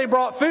 I'm sure they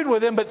brought food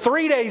with Him, but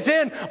 3 days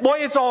in, boy,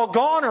 it's all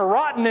gone or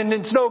rotten, and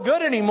it's no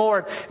good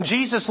anymore.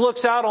 Jesus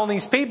looks out on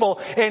these people,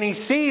 and He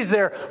sees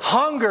their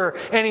hunger,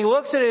 and He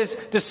looks at His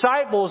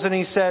disciples, and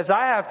He says,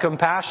 I have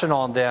compassion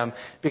on them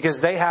because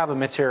they have a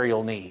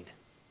material need.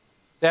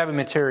 They have a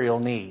material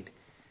need.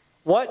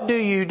 What do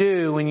you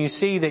do when you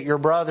see that your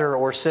brother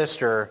or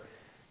sister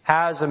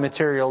has a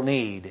material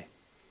need?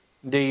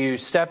 Do you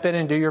step in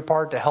and do your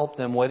part to help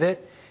them with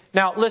it?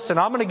 Now, listen,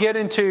 I'm going to get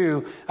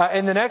into,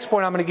 in the next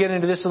point, I'm going to get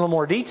into this in a little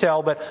more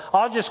detail, but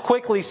I'll just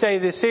quickly say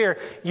this here.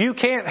 You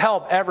can't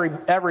help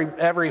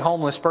every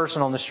homeless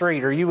person on the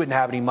street, or you wouldn't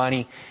have any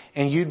money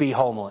and you'd be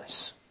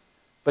homeless.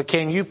 But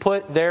can you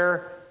put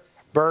their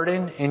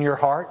burden in your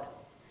heart?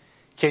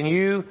 Can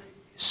you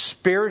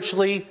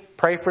spiritually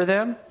pray for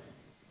them?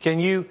 Can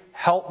you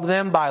help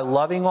them by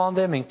loving on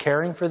them and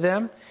caring for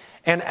them?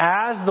 And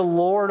as the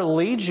Lord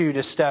leads you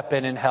to step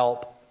in and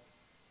help,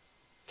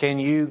 can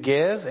you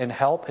give and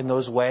help in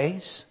those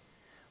ways?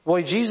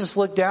 Boy, Jesus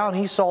looked down.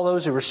 He saw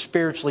those who were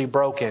spiritually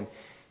broken.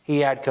 He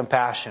had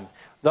compassion.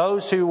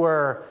 Those who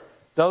were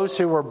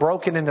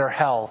broken in their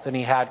health, and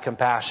He had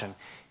compassion.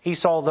 He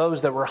saw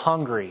those that were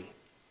hungry,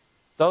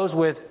 those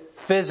with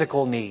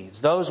physical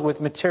needs, those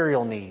with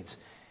material needs,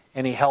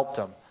 and He helped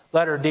them.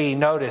 Letter D,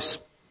 notice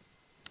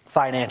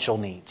financial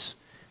needs.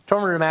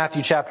 Turn to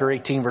Matthew chapter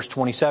 18, verse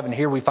 27.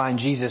 Here we find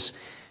Jesus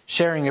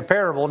sharing a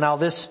parable. Now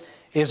this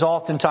is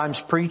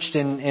oftentimes preached,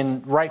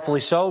 and rightfully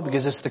so,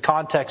 because it's the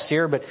context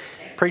here, but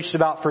preached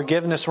about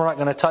forgiveness. We're not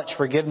going to touch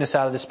forgiveness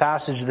out of this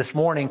passage this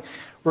morning.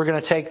 We're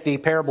going to take the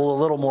parable a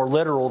little more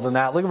literal than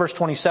that. Look at verse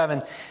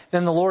 27.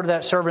 Then the Lord of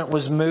that servant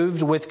was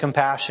moved with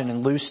compassion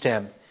and loosed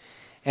him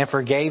and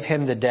forgave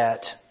him the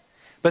debt.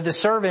 But the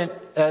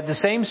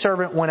same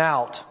servant went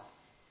out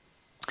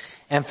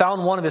and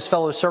found one of his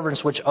fellow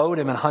servants which owed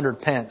him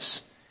 100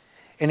 pence.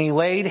 And he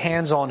laid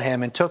hands on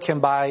him and took him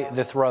by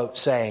the throat,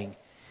 saying,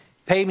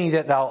 Pay me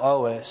that thou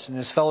owest. And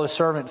his fellow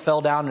servant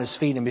fell down at his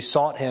feet and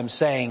besought him,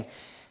 saying,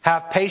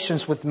 Have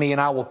patience with me,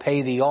 and I will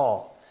pay thee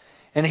all.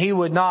 And he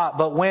would not,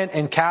 but went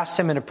and cast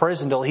him into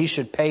prison till he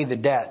should pay the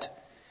debt.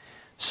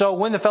 So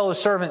when the fellow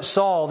servants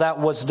saw that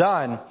was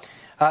done,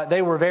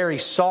 they were very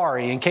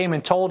sorry, and came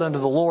and told unto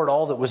the Lord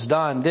all that was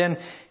done. Then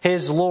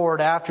his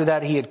Lord, after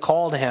that he had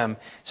called him,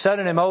 said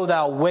unto him, O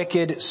thou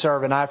wicked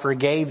servant, I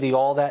forgave thee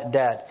all that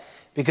debt,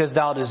 because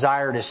thou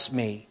desiredest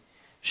me.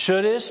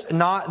 Shouldest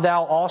not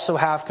thou also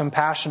have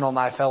compassion on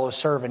thy fellow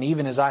servant,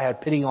 even as I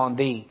had pity on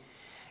thee?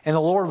 And the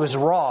Lord was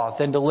wroth,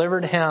 and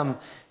delivered him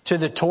to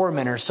the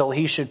tormentors, till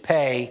he should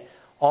pay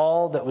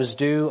all that was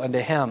due unto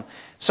him.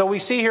 So we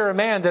see here a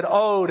man that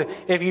owed,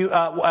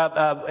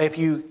 if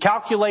you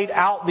calculate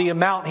out the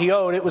amount he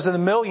owed, it was in the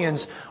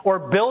millions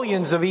or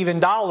billions of even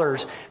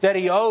dollars that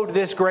he owed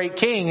this great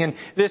king. And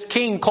this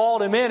king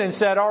called him in and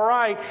said, all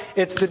right,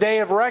 it's the day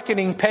of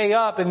reckoning, pay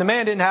up. And the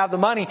man didn't have the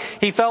money.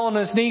 He fell on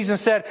his knees and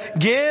said,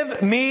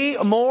 give me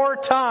more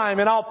time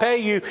and I'll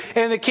pay you.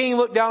 And the king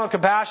looked down with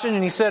compassion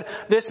and he said,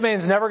 this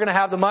man's never going to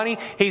have the money.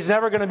 He's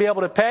never going to be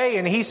able to pay.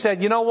 And he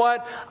said, you know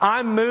what?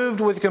 I'm moved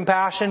with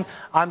compassion.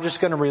 I'm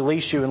just going to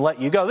release you and let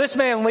you go. This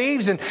man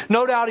leaves, and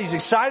no doubt he's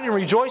excited and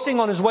rejoicing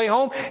on his way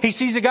home. He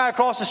sees a guy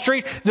across the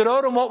street that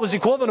owed him what was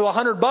equivalent to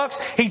 $100.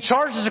 He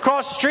charges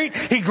across the street.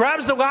 He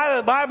grabs the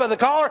guy by the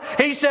collar.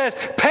 He says,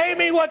 pay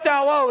me what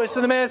thou owest.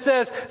 And the man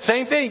says,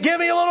 same thing. Give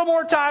me a little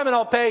more time and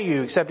I'll pay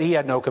you. Except he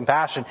had no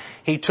compassion.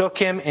 He took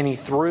him and he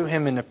threw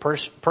him into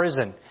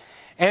prison.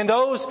 And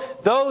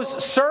those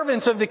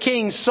servants of the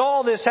king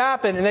saw this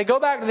happen, and they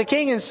go back to the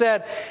king and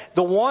said,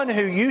 the one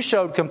who you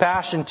showed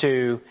compassion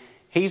to,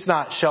 he's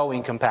not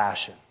showing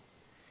compassion.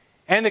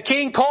 And the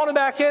king called him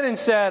back in and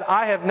said,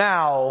 I have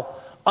now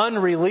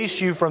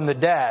unreleased you from the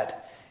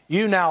debt.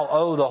 You now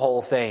owe the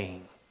whole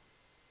thing.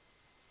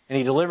 And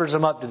he delivers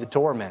them up to the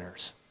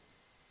tormentors.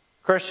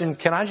 Christian,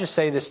 can I just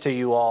say this to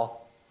you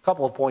all? A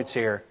couple of points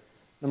here.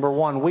 Number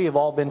one, we have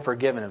all been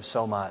forgiven of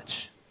so much.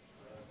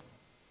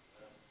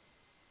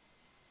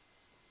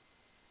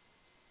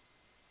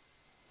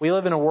 We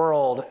live in a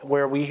world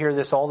where we hear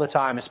this all the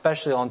time,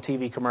 especially on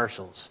TV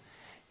commercials.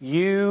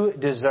 You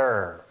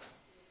deserve.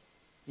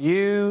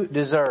 You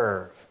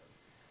deserve.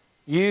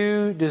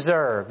 You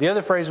deserve. The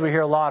other phrase we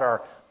hear a lot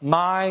are,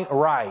 my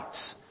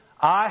rights.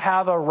 I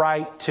have a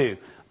right to.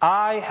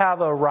 I have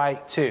a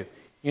right to.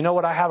 You know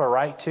what I have a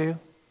right to?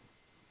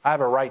 I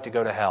have a right to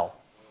go to hell.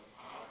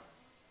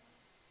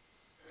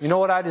 You know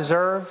what I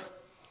deserve?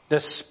 To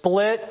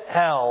split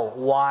hell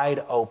wide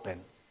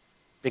open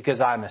because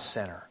I'm a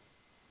sinner.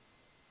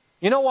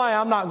 You know why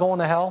I'm not going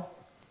to hell?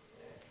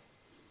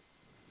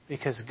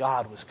 Because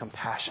God was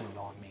compassionate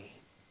on me.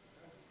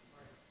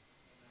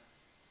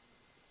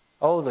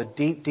 Oh, the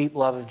deep, deep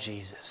love of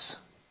Jesus.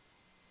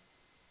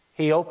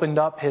 He opened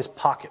up His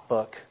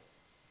pocketbook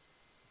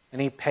and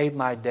He paid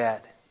my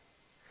debt.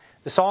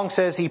 The song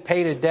says He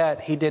paid a debt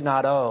He did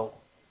not owe.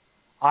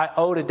 I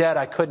owed a debt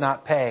I could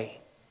not pay.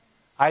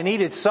 I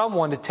needed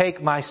someone to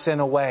take my sin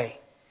away.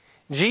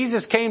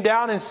 Jesus came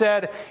down and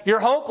said,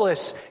 you're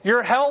hopeless.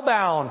 You're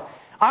hellbound.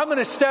 I'm going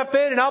to step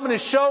in and I'm going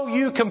to show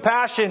you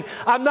compassion.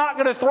 I'm not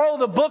going to throw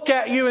the book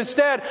at you.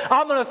 Instead,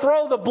 I'm going to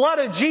throw the blood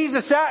of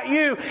Jesus at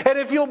you. And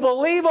if you'll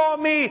believe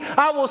on me,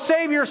 I will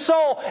save your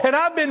soul. And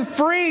I've been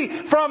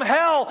free from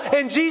hell.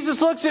 And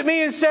Jesus looks at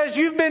me and says,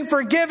 you've been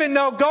forgiven.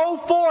 Now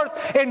go forth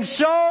and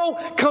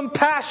show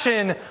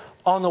compassion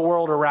on the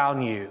world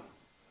around you.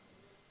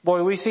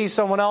 Boy, we see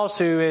someone else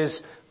who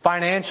is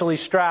financially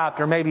strapped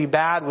or maybe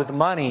bad with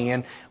money,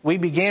 and we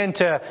begin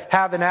to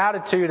have an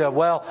attitude of,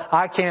 well,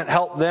 I can't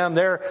help them.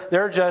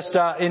 They're just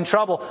in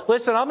trouble.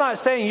 Listen, I'm not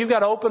saying you've got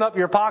to open up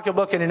your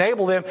pocketbook and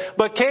enable them,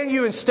 but can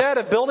you, instead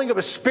of building up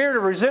a spirit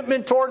of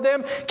resentment toward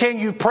them, can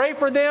you pray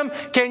for them?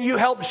 Can you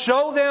help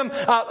show them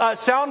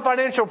sound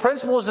financial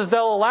principles as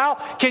they'll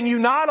allow? Can you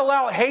not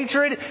allow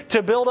hatred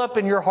to build up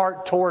in your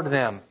heart toward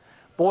them?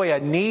 Boy,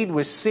 a need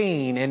was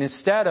seen, and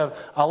instead of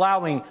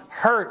allowing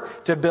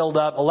hurt to build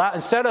up,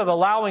 instead of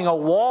allowing a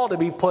wall to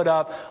be put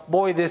up,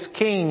 boy, this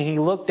king, he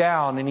looked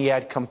down and he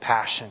had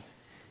compassion.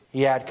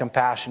 He had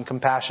compassion,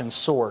 compassion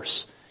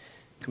source,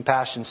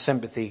 compassion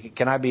sympathy.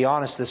 Can I be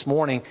honest this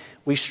morning?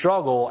 We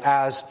struggle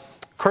as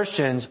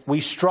Christians,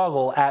 we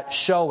struggle at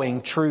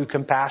showing true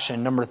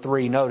compassion. Number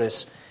 3,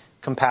 notice,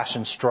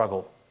 compassion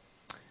struggle.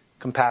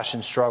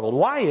 Compassion struggled.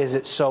 Why is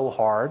it so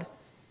hard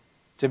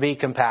to be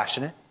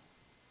compassionate?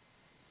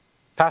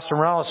 Pastor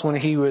Morales, when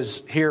he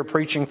was here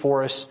preaching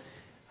for us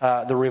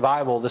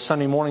the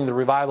Sunday morning, the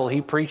revival, he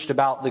preached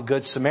about the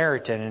Good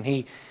Samaritan, and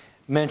he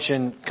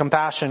mentioned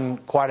compassion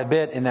quite a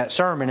bit in that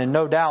sermon. And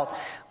no doubt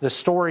the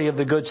story of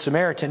the Good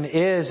Samaritan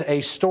is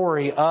a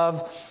story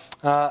of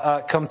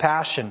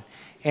compassion.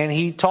 And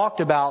he talked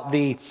about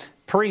the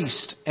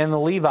priest and the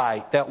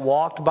Levite that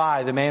walked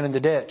by the man in the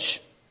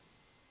ditch.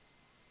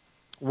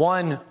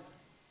 One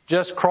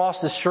just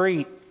crossed the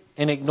street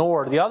and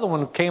ignored. The other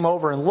one came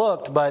over and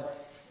looked, but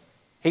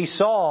he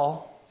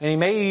saw, and he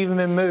may have even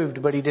been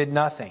moved, but he did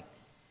nothing.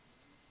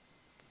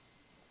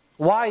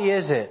 Why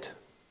is it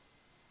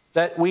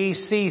that we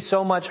see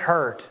so much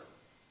hurt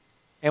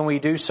and we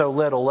do so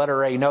little?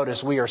 Letter A,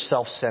 notice, we are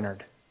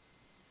self-centered.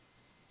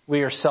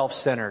 We are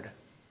self-centered.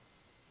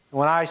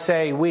 When I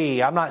say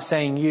we, I'm not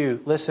saying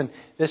you. Listen,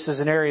 this is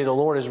an area the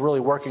Lord is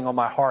really working on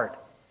my heart.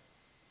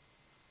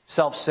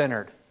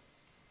 Self-centered.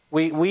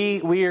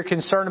 We are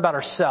concerned about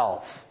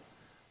ourselves.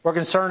 We're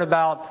concerned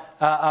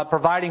about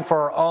providing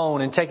for our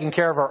own and taking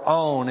care of our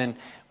own. And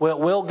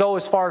we'll go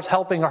as far as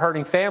helping a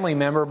hurting family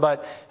member,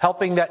 but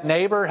helping that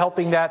neighbor,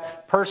 helping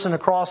that person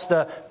across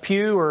the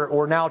pew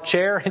or now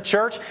chair in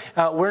church,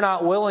 we're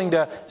not willing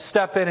to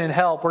step in and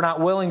help. We're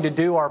not willing to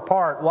do our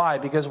part. Why?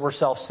 Because we're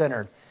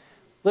self-centered.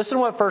 Listen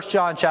to what 1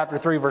 John chapter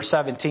 3, verse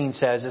 17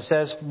 says. It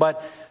says, "But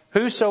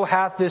whoso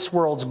hath this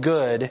world's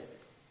good,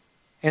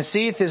 and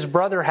seeth his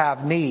brother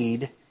have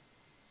need,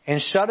 and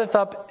shutteth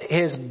up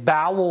his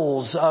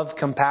bowels of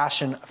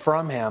compassion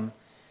from him,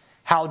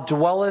 how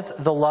dwelleth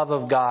the love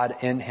of God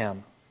in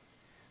him?"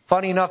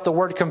 Funny enough, the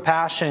word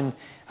compassion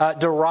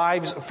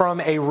derives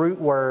from a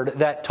root word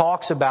that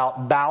talks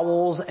about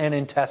bowels and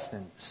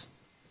intestines.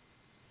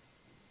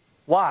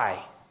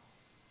 Why?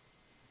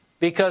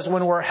 Because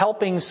when we're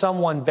helping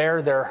someone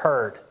bear their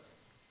hurt,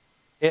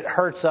 it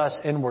hurts us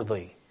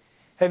inwardly.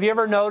 Have you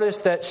ever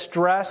noticed that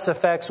stress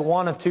affects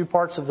one of two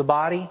parts of the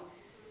body?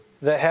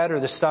 The head or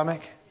the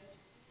stomach?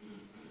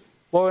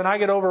 Well, when I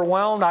get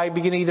overwhelmed, I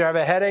begin to either have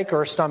a headache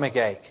or a stomach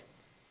ache.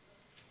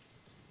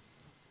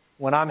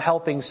 When I'm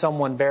helping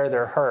someone bear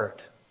their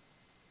hurt,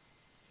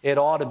 it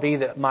ought to be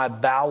that my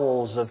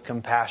bowels of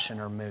compassion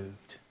are moved.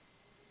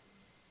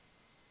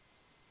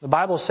 The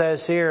Bible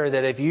says here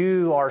that if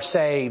you are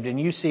saved and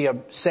you see a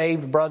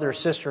saved brother or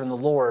sister in the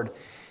Lord,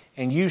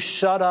 and you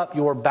shut up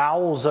your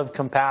bowels of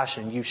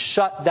compassion, you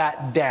shut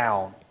that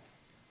down,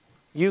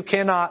 you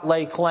cannot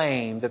lay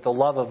claim that the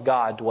love of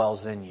God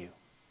dwells in you.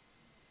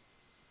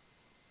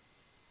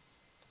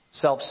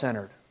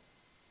 Self-centered.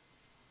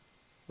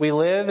 We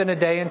live in a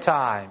day and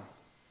time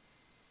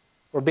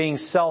where being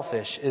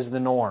selfish is the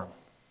norm.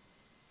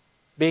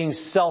 Being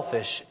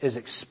selfish is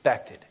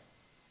expected.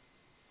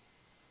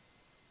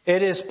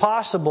 It is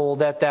possible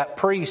that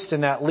priest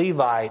and that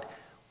Levite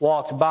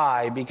walked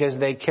by because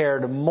they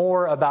cared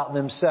more about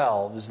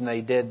themselves than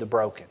they did the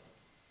broken.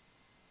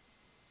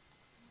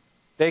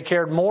 They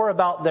cared more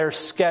about their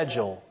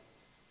schedule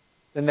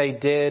than they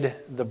did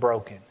the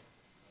broken.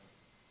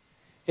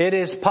 It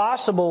is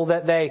possible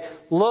that they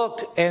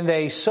looked and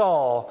they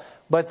saw,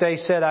 but they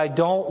said, "I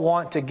don't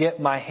want to get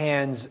my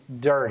hands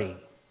dirty.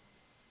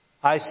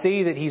 I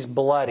see that he's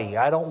bloody.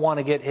 I don't want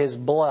to get his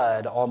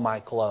blood on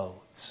my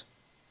clothes.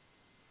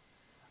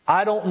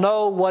 I don't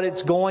know what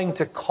it's going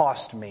to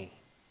cost me.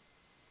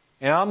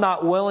 And I'm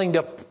not willing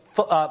to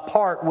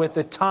part with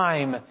the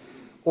time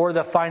or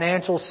the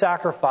financial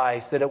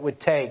sacrifice that it would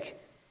take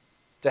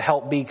to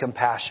help be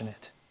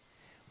compassionate."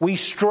 We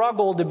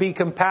struggle to be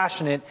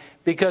compassionate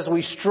because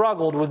we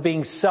struggled with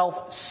being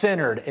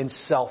self-centered and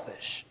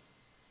selfish.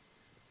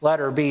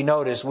 Letter B,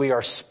 notice, we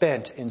are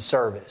spent in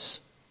service.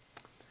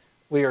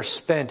 We are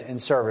spent in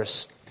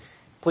service.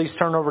 Please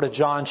turn over to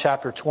John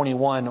chapter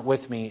 21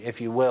 with me, if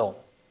you will.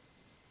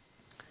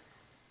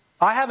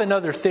 I have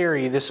another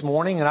theory this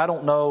morning, and I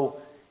don't know,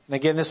 and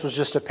again, this was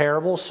just a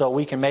parable, so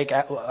we can make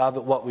of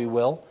it what we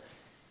will.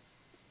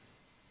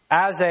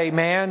 As a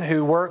man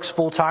who works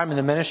full-time in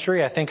the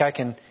ministry, I think I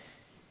can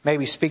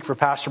maybe speak for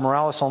Pastor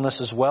Morales on this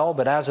as well,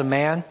 but as a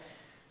man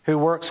who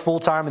works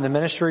full-time in the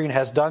ministry and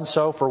has done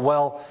so for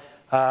well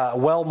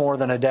more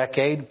than a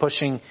decade,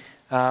 pushing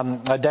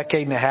a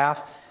decade and a half.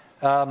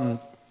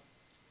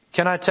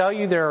 Can I tell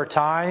you there are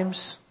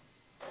times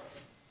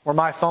where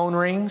my phone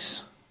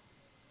rings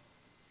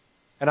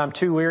and I'm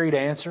too weary to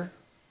answer?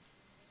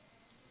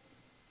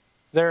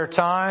 There are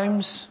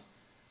times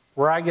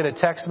where I get a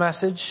text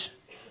message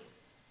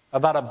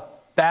about a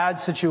bad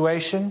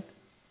situation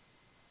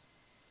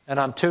and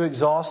I'm too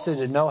exhausted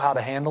to know how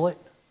to handle it.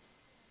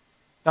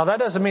 Now, that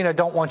doesn't mean I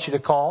don't want you to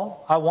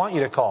call. I want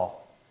you to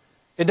call.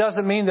 It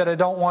doesn't mean that I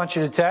don't want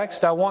you to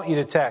text. I want you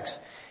to text.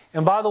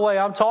 And by the way,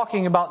 I'm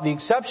talking about the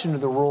exception to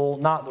the rule,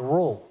 not the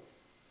rule.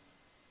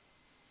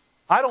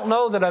 I don't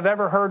know that I've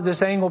ever heard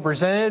this angle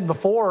presented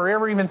before or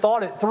ever even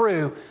thought it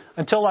through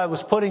until I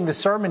was putting the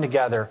sermon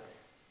together.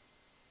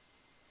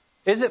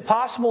 Is it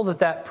possible that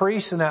that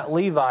priest and that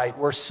Levite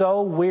were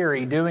so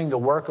weary doing the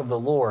work of the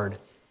Lord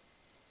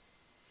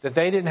that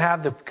they didn't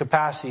have the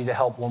capacity to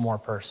help one more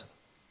person?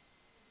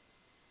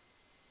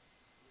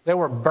 They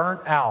were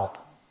burnt out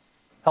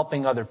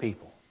helping other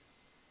people.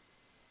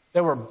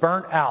 They were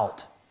burnt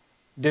out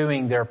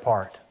doing their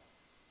part.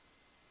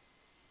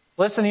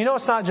 Listen,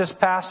 it's not just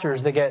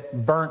pastors that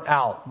get burnt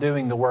out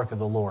doing the work of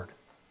the Lord.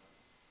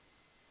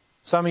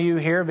 Some of you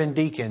here have been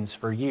deacons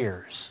for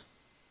years.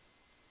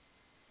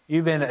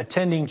 You've been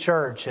attending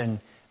church and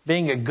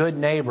being a good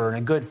neighbor and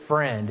a good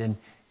friend, and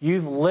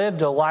you've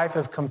lived a life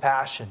of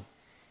compassion.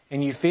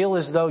 And you feel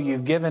as though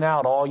you've given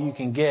out all you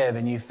can give,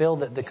 and you feel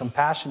that the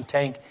compassion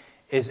tank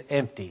is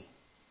empty.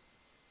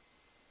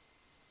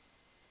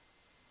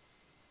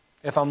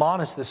 If I'm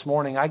honest this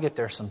morning, I get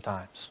there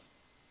sometimes.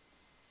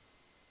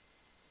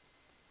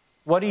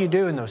 What do you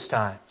do in those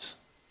times?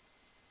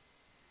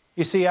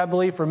 You see, I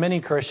believe for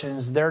many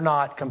Christians, they're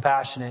not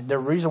compassionate. The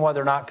reason why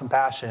they're not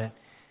compassionate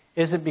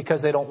isn't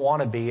because they don't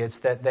want to be. It's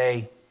that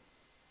they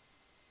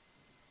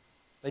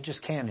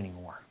just can't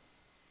anymore.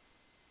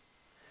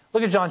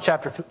 Look at John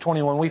chapter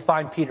 21. We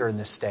find Peter in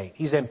this state.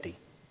 He's empty.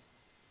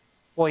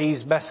 Boy,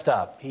 he's messed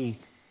up. He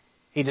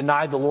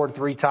denied the Lord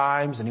 3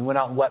 times and he went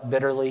out and wept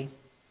bitterly.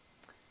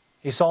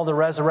 He saw the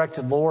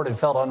resurrected Lord and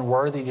felt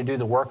unworthy to do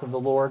the work of the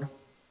Lord.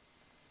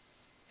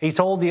 He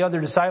told the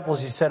other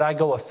disciples, he said, I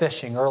go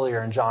a-fishing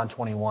earlier in John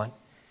 21.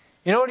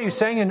 You know what he was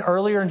saying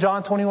earlier in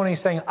John 21?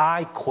 He's saying,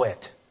 I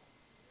quit.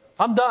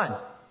 I'm done.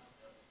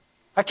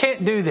 I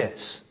can't do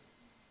this.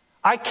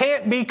 I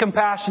can't be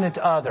compassionate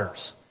to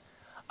others.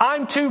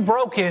 I'm too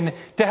broken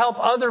to help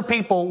other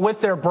people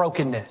with their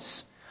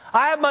brokenness.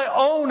 I have my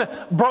own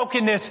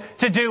brokenness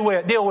to deal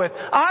with.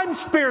 I'm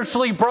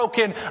spiritually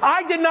broken.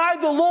 I denied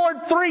the Lord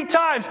 3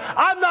 times.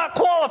 I'm not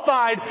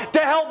qualified to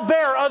help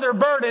bear other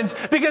burdens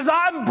because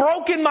I'm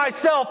broken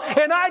myself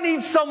and I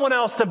need someone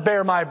else to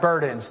bear my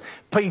burdens.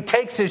 But he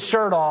takes his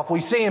shirt off. We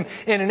see him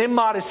in an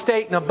immodest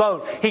state in a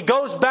boat. He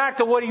goes back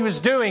to what he was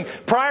doing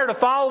prior to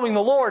following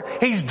the Lord.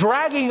 He's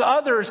dragging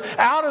others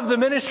out of the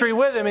ministry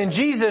with him. And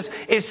Jesus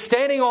is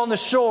standing on the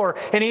shore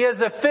and he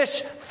has a fish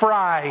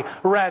fry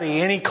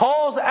ready. And he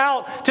calls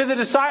out to the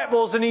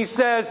disciples and he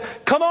says,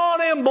 come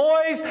on in,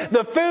 boys.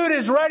 The food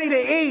is ready to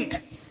eat.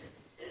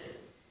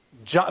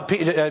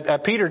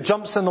 Peter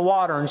jumps in the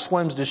water and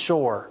swims to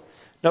shore.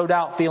 No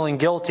doubt feeling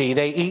guilty.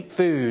 They eat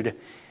food.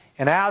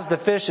 And as the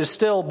fish is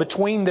still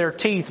between their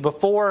teeth,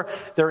 before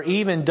they're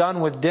even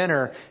done with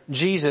dinner,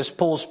 Jesus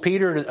pulls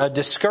a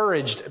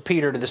discouraged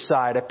Peter to the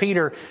side, a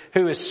Peter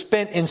who is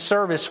spent in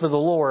service for the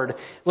Lord.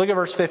 Look at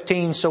verse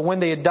 15. So when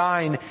they had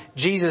dined,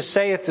 Jesus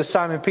saith to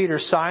Simon Peter,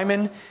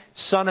 Simon,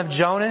 son of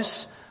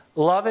Jonas,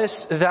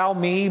 lovest thou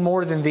me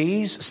more than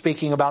these?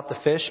 Speaking about the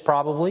fish,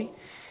 probably.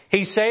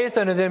 He saith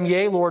unto them,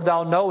 Yea, Lord,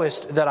 thou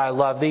knowest that I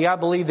love thee. I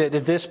believe that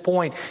at this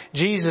point,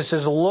 Jesus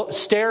is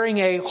staring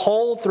a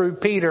hole through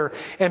Peter,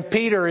 and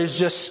Peter is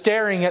just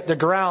staring at the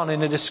ground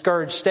in a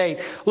discouraged state.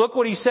 Look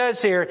what he says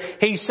here.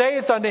 He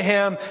saith unto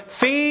him,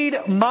 Feed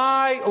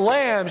my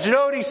lambs. You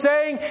know what he's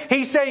saying?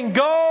 He's saying,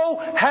 Go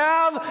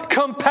have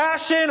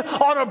compassion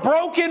on a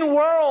broken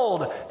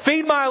world.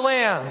 Feed my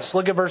lambs.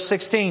 Look at verse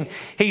 16.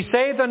 He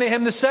saith unto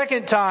him the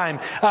second time,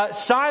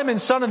 Simon,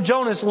 son of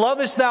Jonas,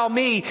 lovest thou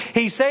me?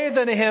 He saith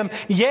unto him,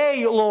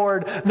 Yea,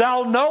 Lord,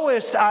 thou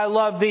knowest I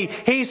love thee.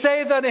 He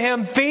saith unto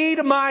him, Feed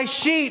my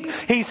sheep.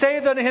 He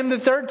saith unto him the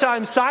third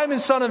time, Simon,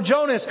 son of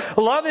Jonas,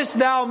 lovest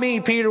thou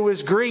me? Peter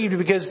was grieved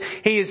because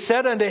he had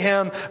said unto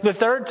him the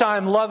third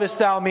time, Lovest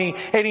thou me?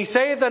 And he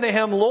saith unto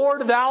him,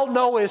 Lord, thou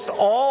knowest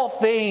all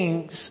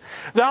things.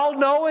 Thou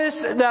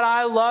knowest that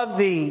I love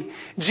thee.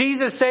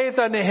 Jesus saith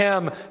unto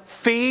him,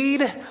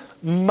 Feed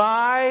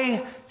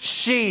my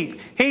sheep.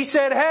 He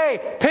said,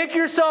 hey, pick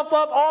yourself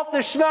up off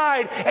the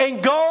schneid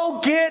and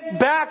go get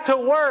back to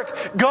work.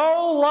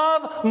 Go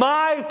love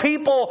my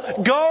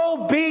people.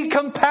 Go be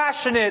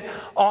compassionate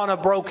on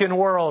a broken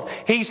world.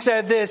 He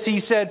said this. He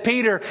said,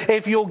 Peter,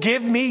 if you'll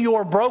give me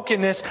your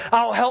brokenness,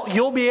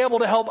 you'll be able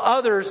to help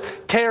others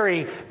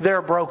carry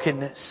their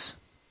brokenness.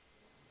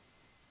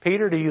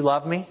 Peter, do you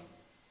love me?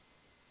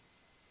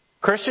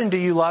 Christian, do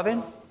you love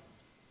Him?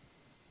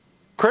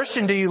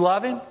 Christian, do you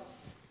love Him?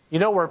 You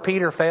know where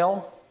Peter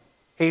failed?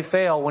 He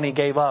failed when he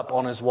gave up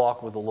on his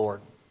walk with the Lord.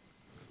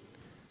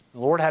 The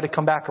Lord had to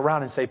come back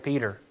around and say,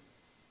 Peter,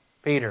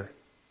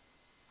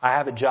 I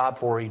have a job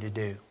for you to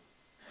do.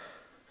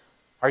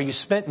 Are you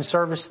spent in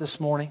service this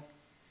morning?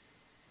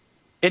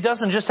 It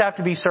doesn't just have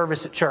to be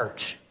service at church.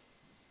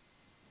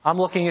 I'm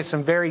looking at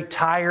some very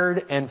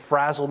tired and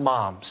frazzled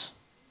moms.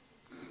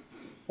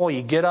 Well,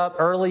 you get up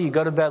early, you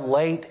go to bed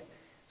late.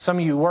 Some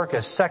of you work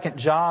a second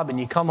job and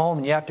you come home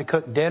and you have to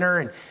cook dinner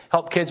and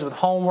help kids with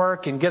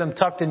homework and get them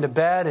tucked into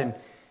bed. And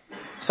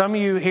some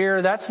of you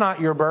here, that's not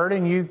your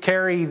burden. You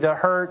carry the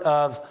hurt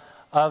of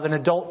an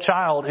adult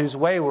child who's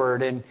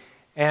wayward,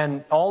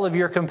 and all of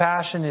your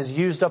compassion is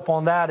used up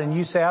on that. And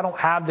you say, I don't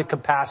have the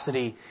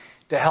capacity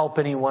to help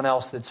anyone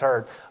else that's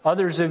hurt.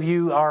 Others of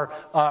you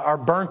are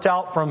burnt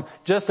out from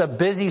just a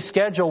busy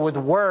schedule with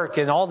work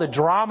and all the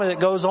drama that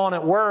goes on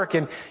at work.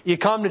 And you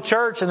come to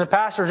church and the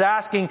pastor's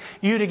asking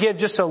you to give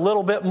just a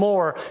little bit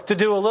more, to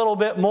do a little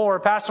bit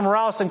more. Pastor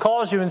Moralison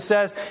calls you and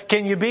says,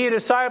 can you be a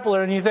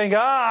discipler? And you think,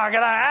 I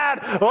got to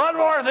add one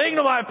more thing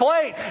to my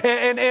plate.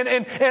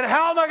 And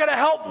how am I going to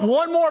help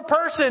one more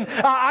person?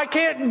 I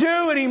can't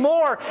do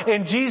anymore.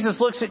 And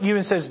Jesus looks at you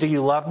and says, do you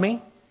love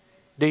me?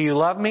 Do you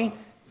love me?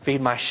 Feed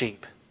my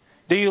sheep.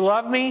 Do you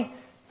love me?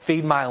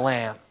 Feed my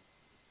lamb.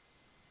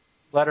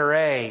 Letter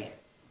A,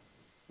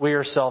 we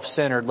are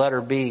self-centered. Letter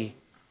B,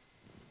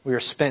 we are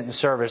spent in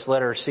service.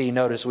 Letter C,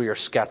 notice we are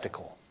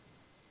skeptical.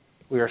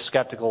 We are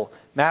skeptical.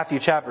 Matthew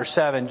chapter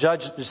 7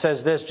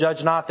 says this,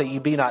 judge not that ye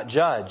be not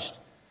judged.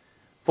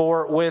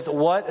 For with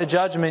what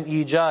judgment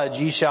ye judge,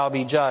 ye shall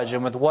be judged.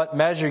 And with what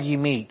measure ye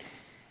meet,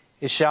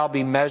 it shall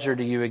be measured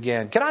to you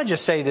again. Can I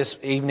just say this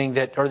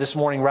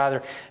morning,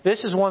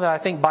 this is one that I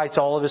think bites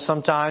all of us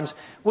sometimes.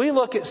 We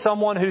look at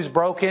someone who's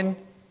broken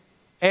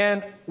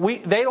and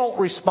they don't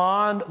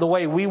respond the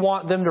way we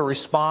want them to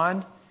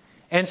respond.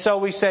 And so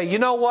we say, you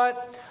know what?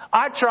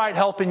 I tried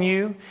helping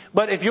you,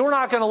 but if you're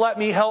not going to let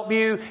me help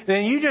you,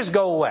 then you just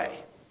go away.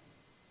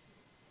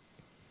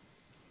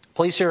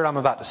 Please hear what I'm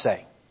about to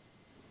say.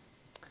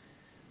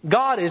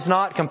 God is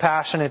not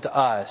compassionate to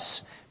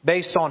us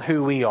based on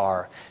who we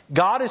are.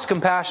 God is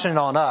compassionate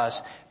on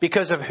us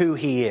because of who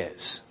He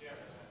is.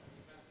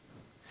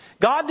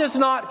 God does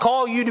not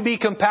call you to be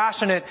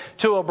compassionate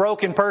to a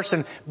broken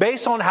person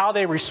based on how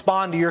they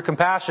respond to your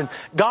compassion.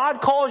 God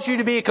calls you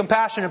to be a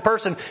compassionate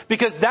person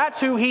because that's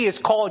who He has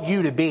called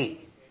you to be.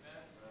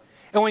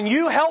 And when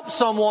you help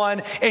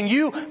someone and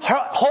you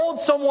hold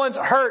someone's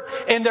hurt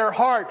in their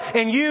heart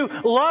and you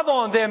love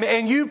on them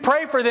and you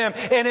pray for them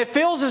and it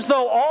feels as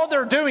though all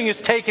they're doing is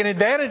taking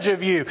advantage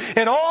of you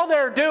and all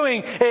they're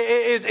doing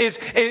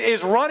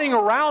is running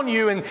around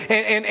you and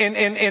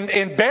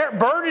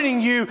burdening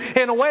you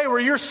in a way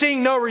where you're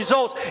seeing no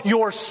results,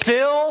 you're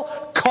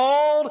still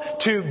called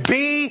to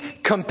be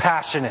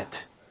compassionate.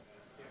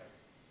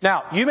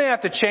 Now, you may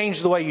have to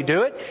change the way you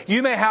do it.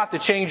 You may have to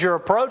change your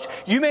approach.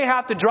 You may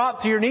have to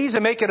drop to your knees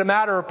and make it a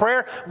matter of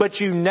prayer.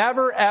 But you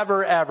never,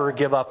 ever, ever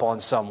give up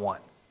on someone.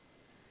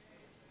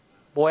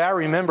 Boy, I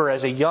remember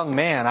as a young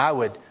man, I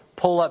would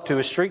pull up to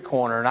a street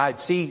corner and I'd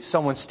see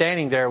someone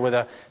standing there with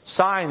a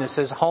sign that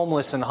says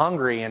homeless and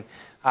hungry. And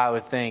I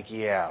would think,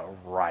 yeah,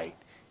 right.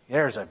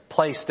 There's a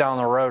place down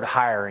the road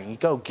hiring. You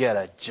go get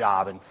a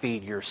job and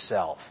feed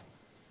yourself.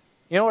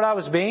 You know what I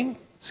was being?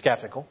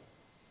 Skeptical.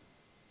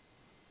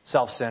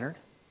 Self-centered.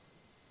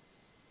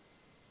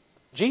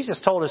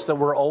 Jesus told us that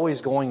we're always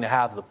going to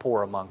have the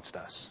poor amongst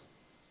us.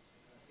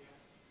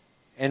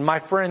 And my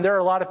friend, there are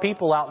a lot of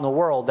people out in the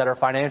world that are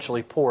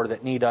financially poor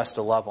that need us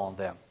to love on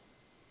them.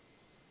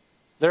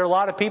 There are a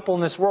lot of people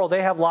in this world,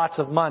 they have lots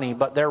of money,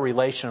 but they're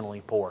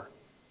relationally poor.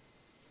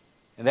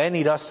 And they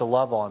need us to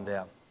love on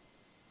them.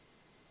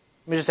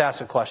 Let me just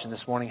ask a question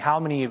this morning. How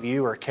many of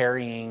you are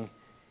carrying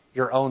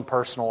your own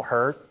personal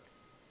hurt?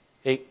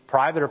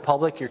 Private or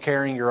public, you're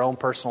carrying your own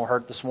personal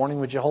hurt this morning.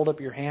 Would you hold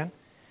up your hand?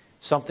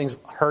 Something's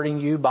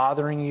hurting you,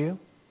 bothering you.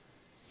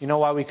 You know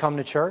why we come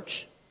to church?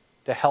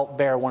 To help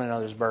bear one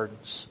another's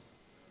burdens.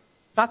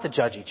 Not to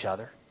judge each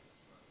other.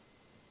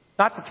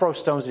 Not to throw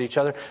stones at each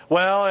other.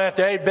 Well, if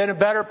they'd been a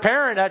better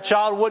parent, that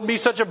child wouldn't be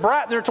such a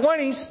brat in their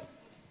 20s.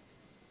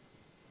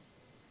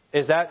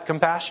 Is that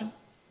compassion?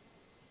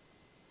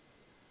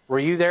 Were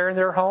you there in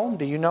their home?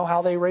 Do you know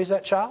how they raised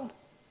that child?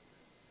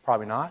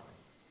 Probably not.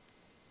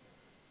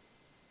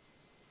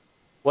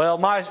 Well,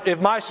 if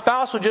my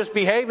spouse would just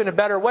behave in a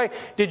better way.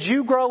 Did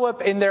you grow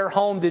up in their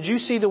home? Did you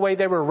see the way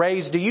they were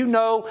raised? Do you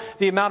know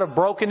the amount of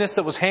brokenness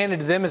that was handed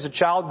to them as a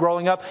child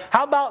growing up?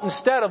 How about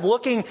instead of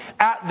looking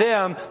at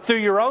them through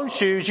your own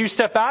shoes, you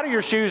step out of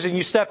your shoes and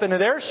you step into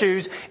their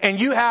shoes and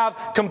you have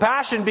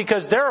compassion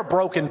because they're a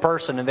broken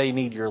person and they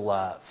need your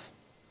love.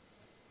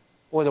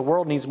 Boy, the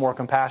world needs more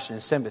compassion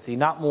and sympathy,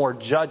 not more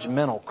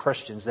judgmental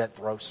Christians that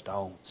throw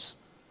stones.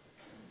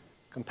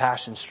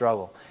 Compassion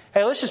struggle.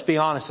 Hey, let's just be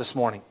honest this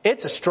morning.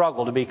 It's a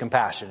struggle to be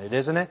compassionate,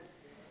 isn't it?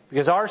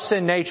 Because our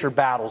sin nature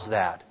battles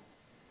that.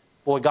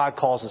 Boy, God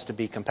calls us to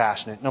be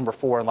compassionate. Number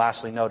 4, and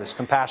lastly, notice,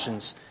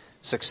 compassion's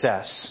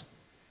success.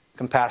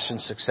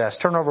 Compassion's success.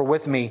 Turn over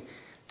with me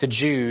to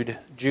Jude.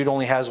 Jude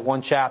only has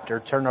one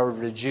chapter. Turn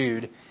over to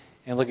Jude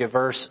and look at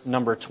verse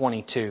number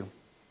 22.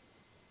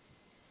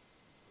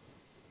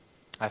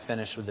 I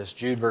finished with this.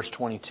 Jude, verse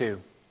 22.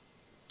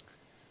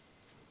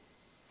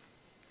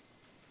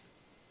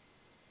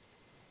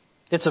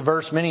 It's a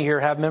verse many here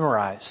have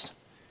memorized.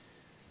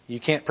 You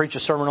can't preach a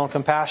sermon on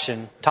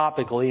compassion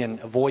topically and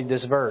avoid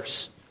this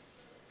verse.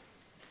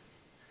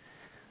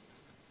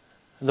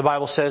 The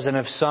Bible says, and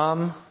if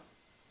some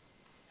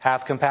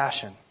have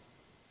compassion,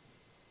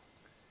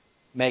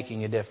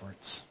 making a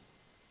difference.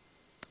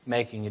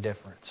 Making a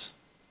difference.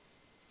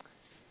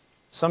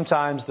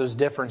 Sometimes those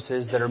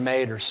differences that are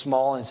made are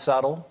small and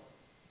subtle.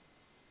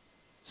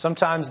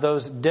 Sometimes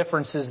those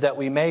differences that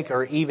we make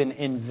are even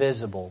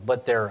invisible,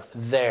 but they're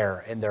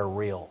there and they're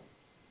real.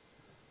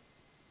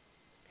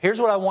 Here's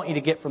what I want you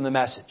to get from the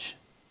message.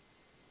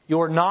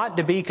 You're not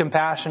to be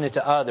compassionate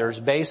to others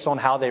based on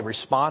how they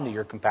respond to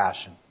your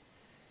compassion.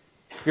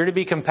 You're to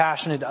be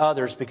compassionate to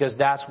others because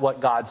that's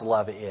what God's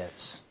love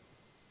is.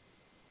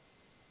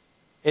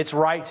 It's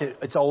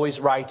always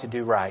right to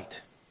do right.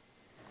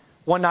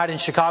 One night in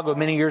Chicago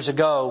many years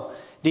ago,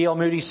 D.L.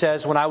 Moody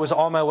says, when I was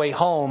on my way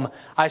home,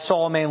 I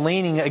saw a man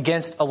leaning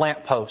against a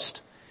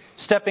lamppost.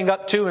 Stepping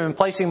up to him and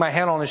placing my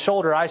hand on his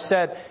shoulder, I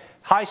said,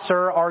 "Hi,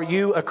 sir, are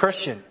you a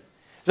Christian?"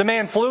 The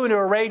man flew into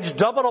a rage,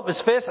 doubled up his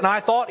fist, and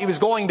I thought he was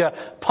going to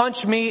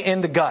punch me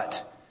in the gut.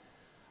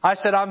 I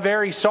said, "I'm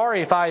very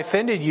sorry if I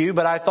offended you,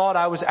 but I thought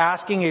I was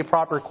asking a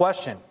proper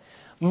question."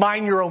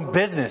 "Mind your own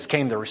business,"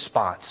 came the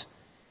response.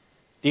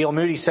 D.L.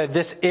 Moody said,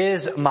 "This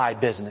is my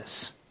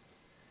business."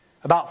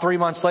 About 3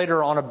 months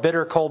later, on a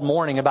bitter cold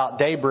morning, about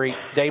daybreak,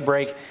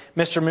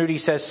 Mr. Moody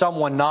says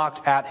someone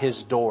knocked at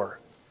his door.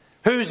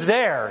 "Who's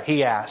there?"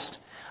 he asked.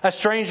 A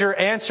stranger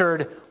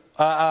answered,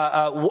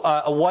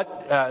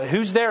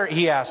 "Who's there?"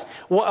 he asked.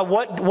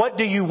 What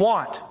do you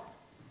want?"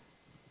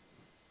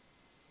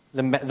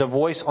 The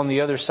voice on the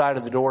other side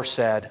of the door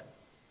said,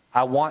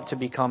 "I want to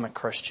become a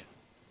Christian."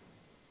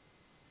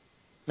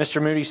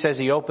 Mr. Moody says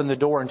he opened the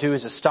door, and to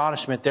his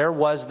astonishment, there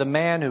was the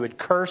man who had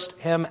cursed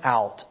him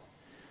out,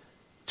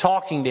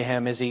 talking to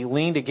him as he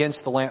leaned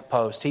against the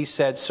lamppost. He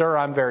said, "Sir,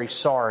 I'm very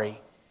sorry.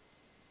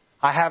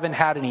 I haven't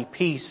had any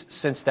peace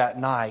since that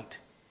night.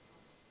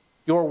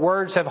 Your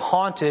words have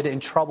haunted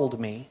and troubled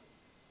me.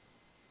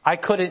 I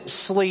couldn't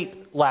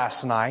sleep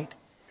last night,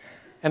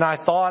 and I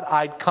thought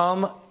I'd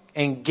come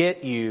and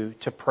get you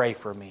to pray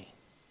for me."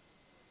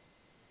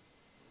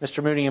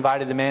 Mr. Moody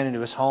invited the man into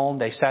his home.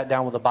 They sat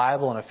down with a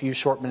Bible, and a few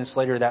short minutes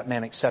later, that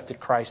man accepted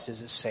Christ as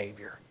his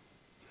Savior.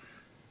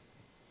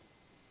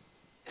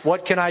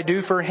 "What can I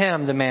do for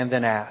him?" the man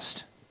then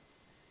asked.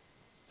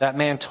 That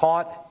man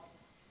taught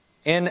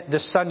in the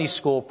Sunday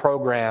school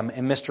program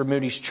in Mr.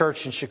 Moody's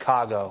church in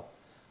Chicago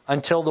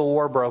until the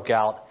war broke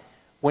out,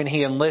 when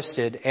he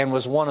enlisted and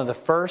was one of the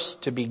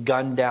first to be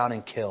gunned down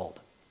and killed.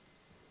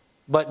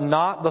 But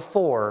not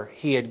before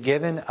he had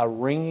given a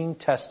ringing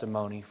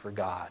testimony for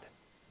God.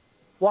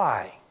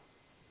 Why?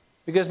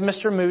 Because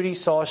Mr. Moody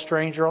saw a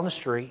stranger on the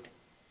street,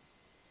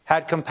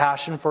 had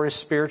compassion for his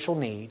spiritual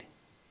need,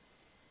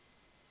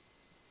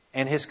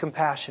 and his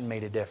compassion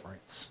made a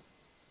difference.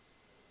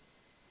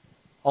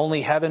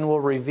 Only heaven will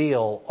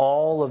reveal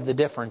all of the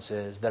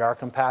differences that our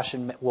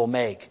compassion will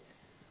make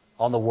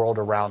on the world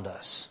around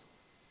us.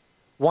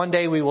 One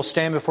day we will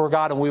stand before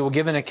God and we will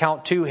give an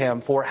account to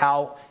Him for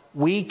how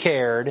we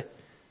cared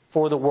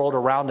for the world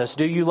around us.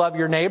 Do you love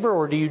your neighbor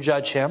or do you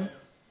judge him?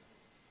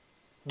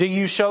 Do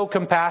you show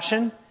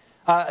compassion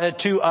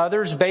to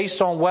others based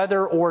on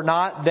whether or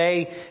not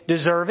they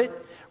deserve it?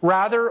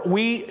 Rather,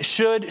 we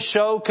should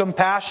show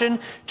compassion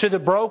to the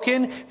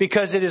broken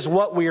because it is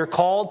what we are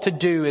called to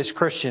do as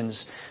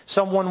Christians.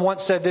 Someone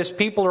once said this: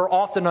 people are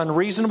often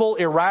unreasonable,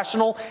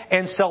 irrational,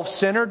 and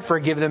self-centered.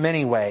 Forgive them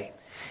anyway.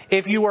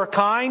 If you are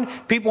kind,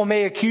 people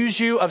may accuse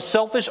you of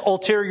selfish,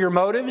 ulterior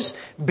motives.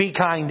 Be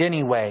kind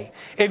anyway.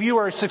 If you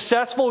are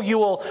successful, you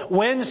will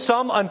win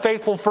some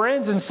unfaithful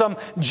friends and some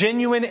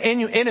genuine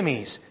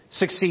enemies.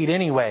 Succeed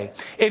anyway.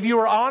 If you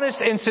are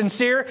honest and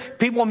sincere,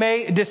 people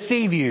may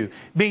deceive you.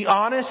 Be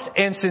honest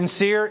and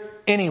sincere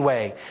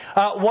anyway.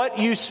 What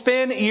you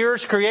spend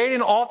years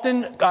creating,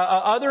 often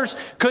others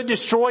could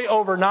destroy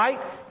overnight.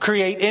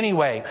 Create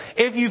anyway.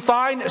 If you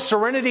find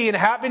serenity and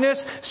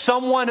happiness,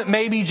 someone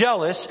may be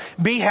jealous.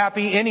 Be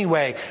happy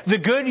anyway. The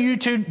good you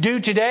do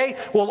today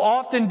will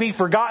often be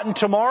forgotten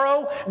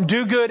tomorrow.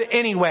 Do good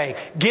anyway.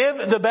 Give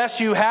the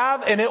best you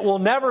have, and it will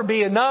never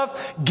be enough.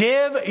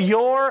 Give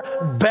your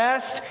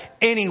best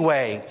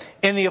anyway.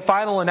 In the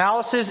final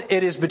analysis,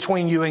 it is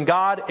between you and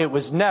God. It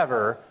was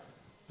never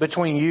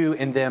between you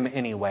and them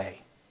anyway.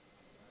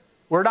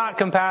 We're not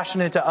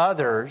compassionate to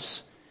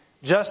others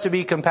just to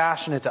be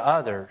compassionate to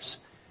others.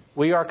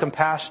 We are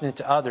compassionate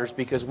to others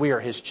because we are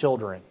His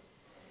children.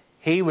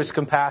 He was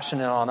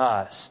compassionate on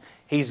us.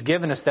 He's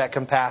given us that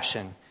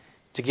compassion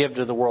to give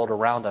to the world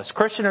around us.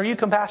 Christian, are you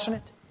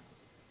compassionate?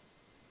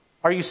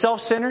 Are you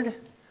self-centered?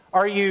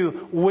 Are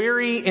you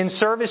weary in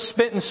service,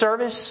 spent in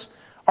service?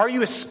 Are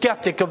you a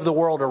skeptic of the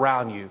world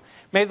around you?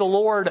 May the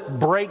Lord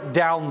break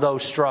down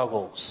those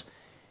struggles.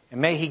 And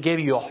may He give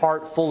you a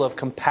heart full of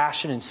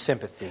compassion and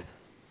sympathy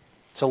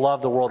to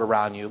love the world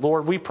around you.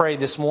 Lord, we pray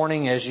this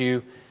morning as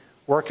you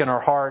work in our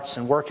hearts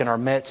and work in our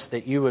midst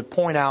that you would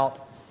point out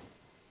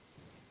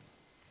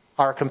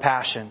our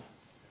compassion,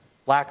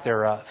 lack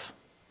thereof.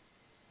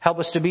 Help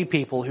us to be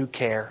people who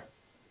care.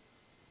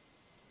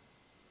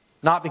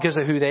 Not because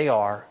of who they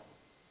are,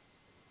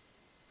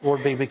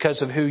 Lord, but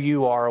because of who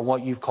You are and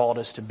what You've called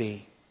us to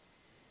be.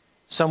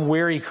 Some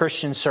weary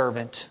Christian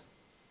servant,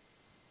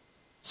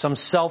 some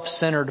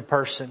self-centered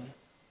person,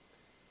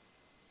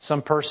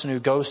 some person who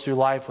goes through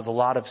life with a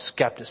lot of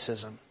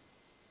skepticism.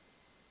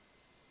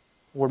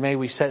 Lord, may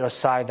we set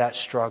aside that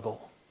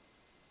struggle.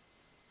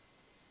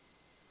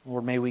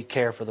 Lord, may we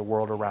care for the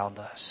world around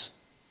us.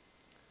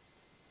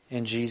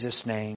 In Jesus' name.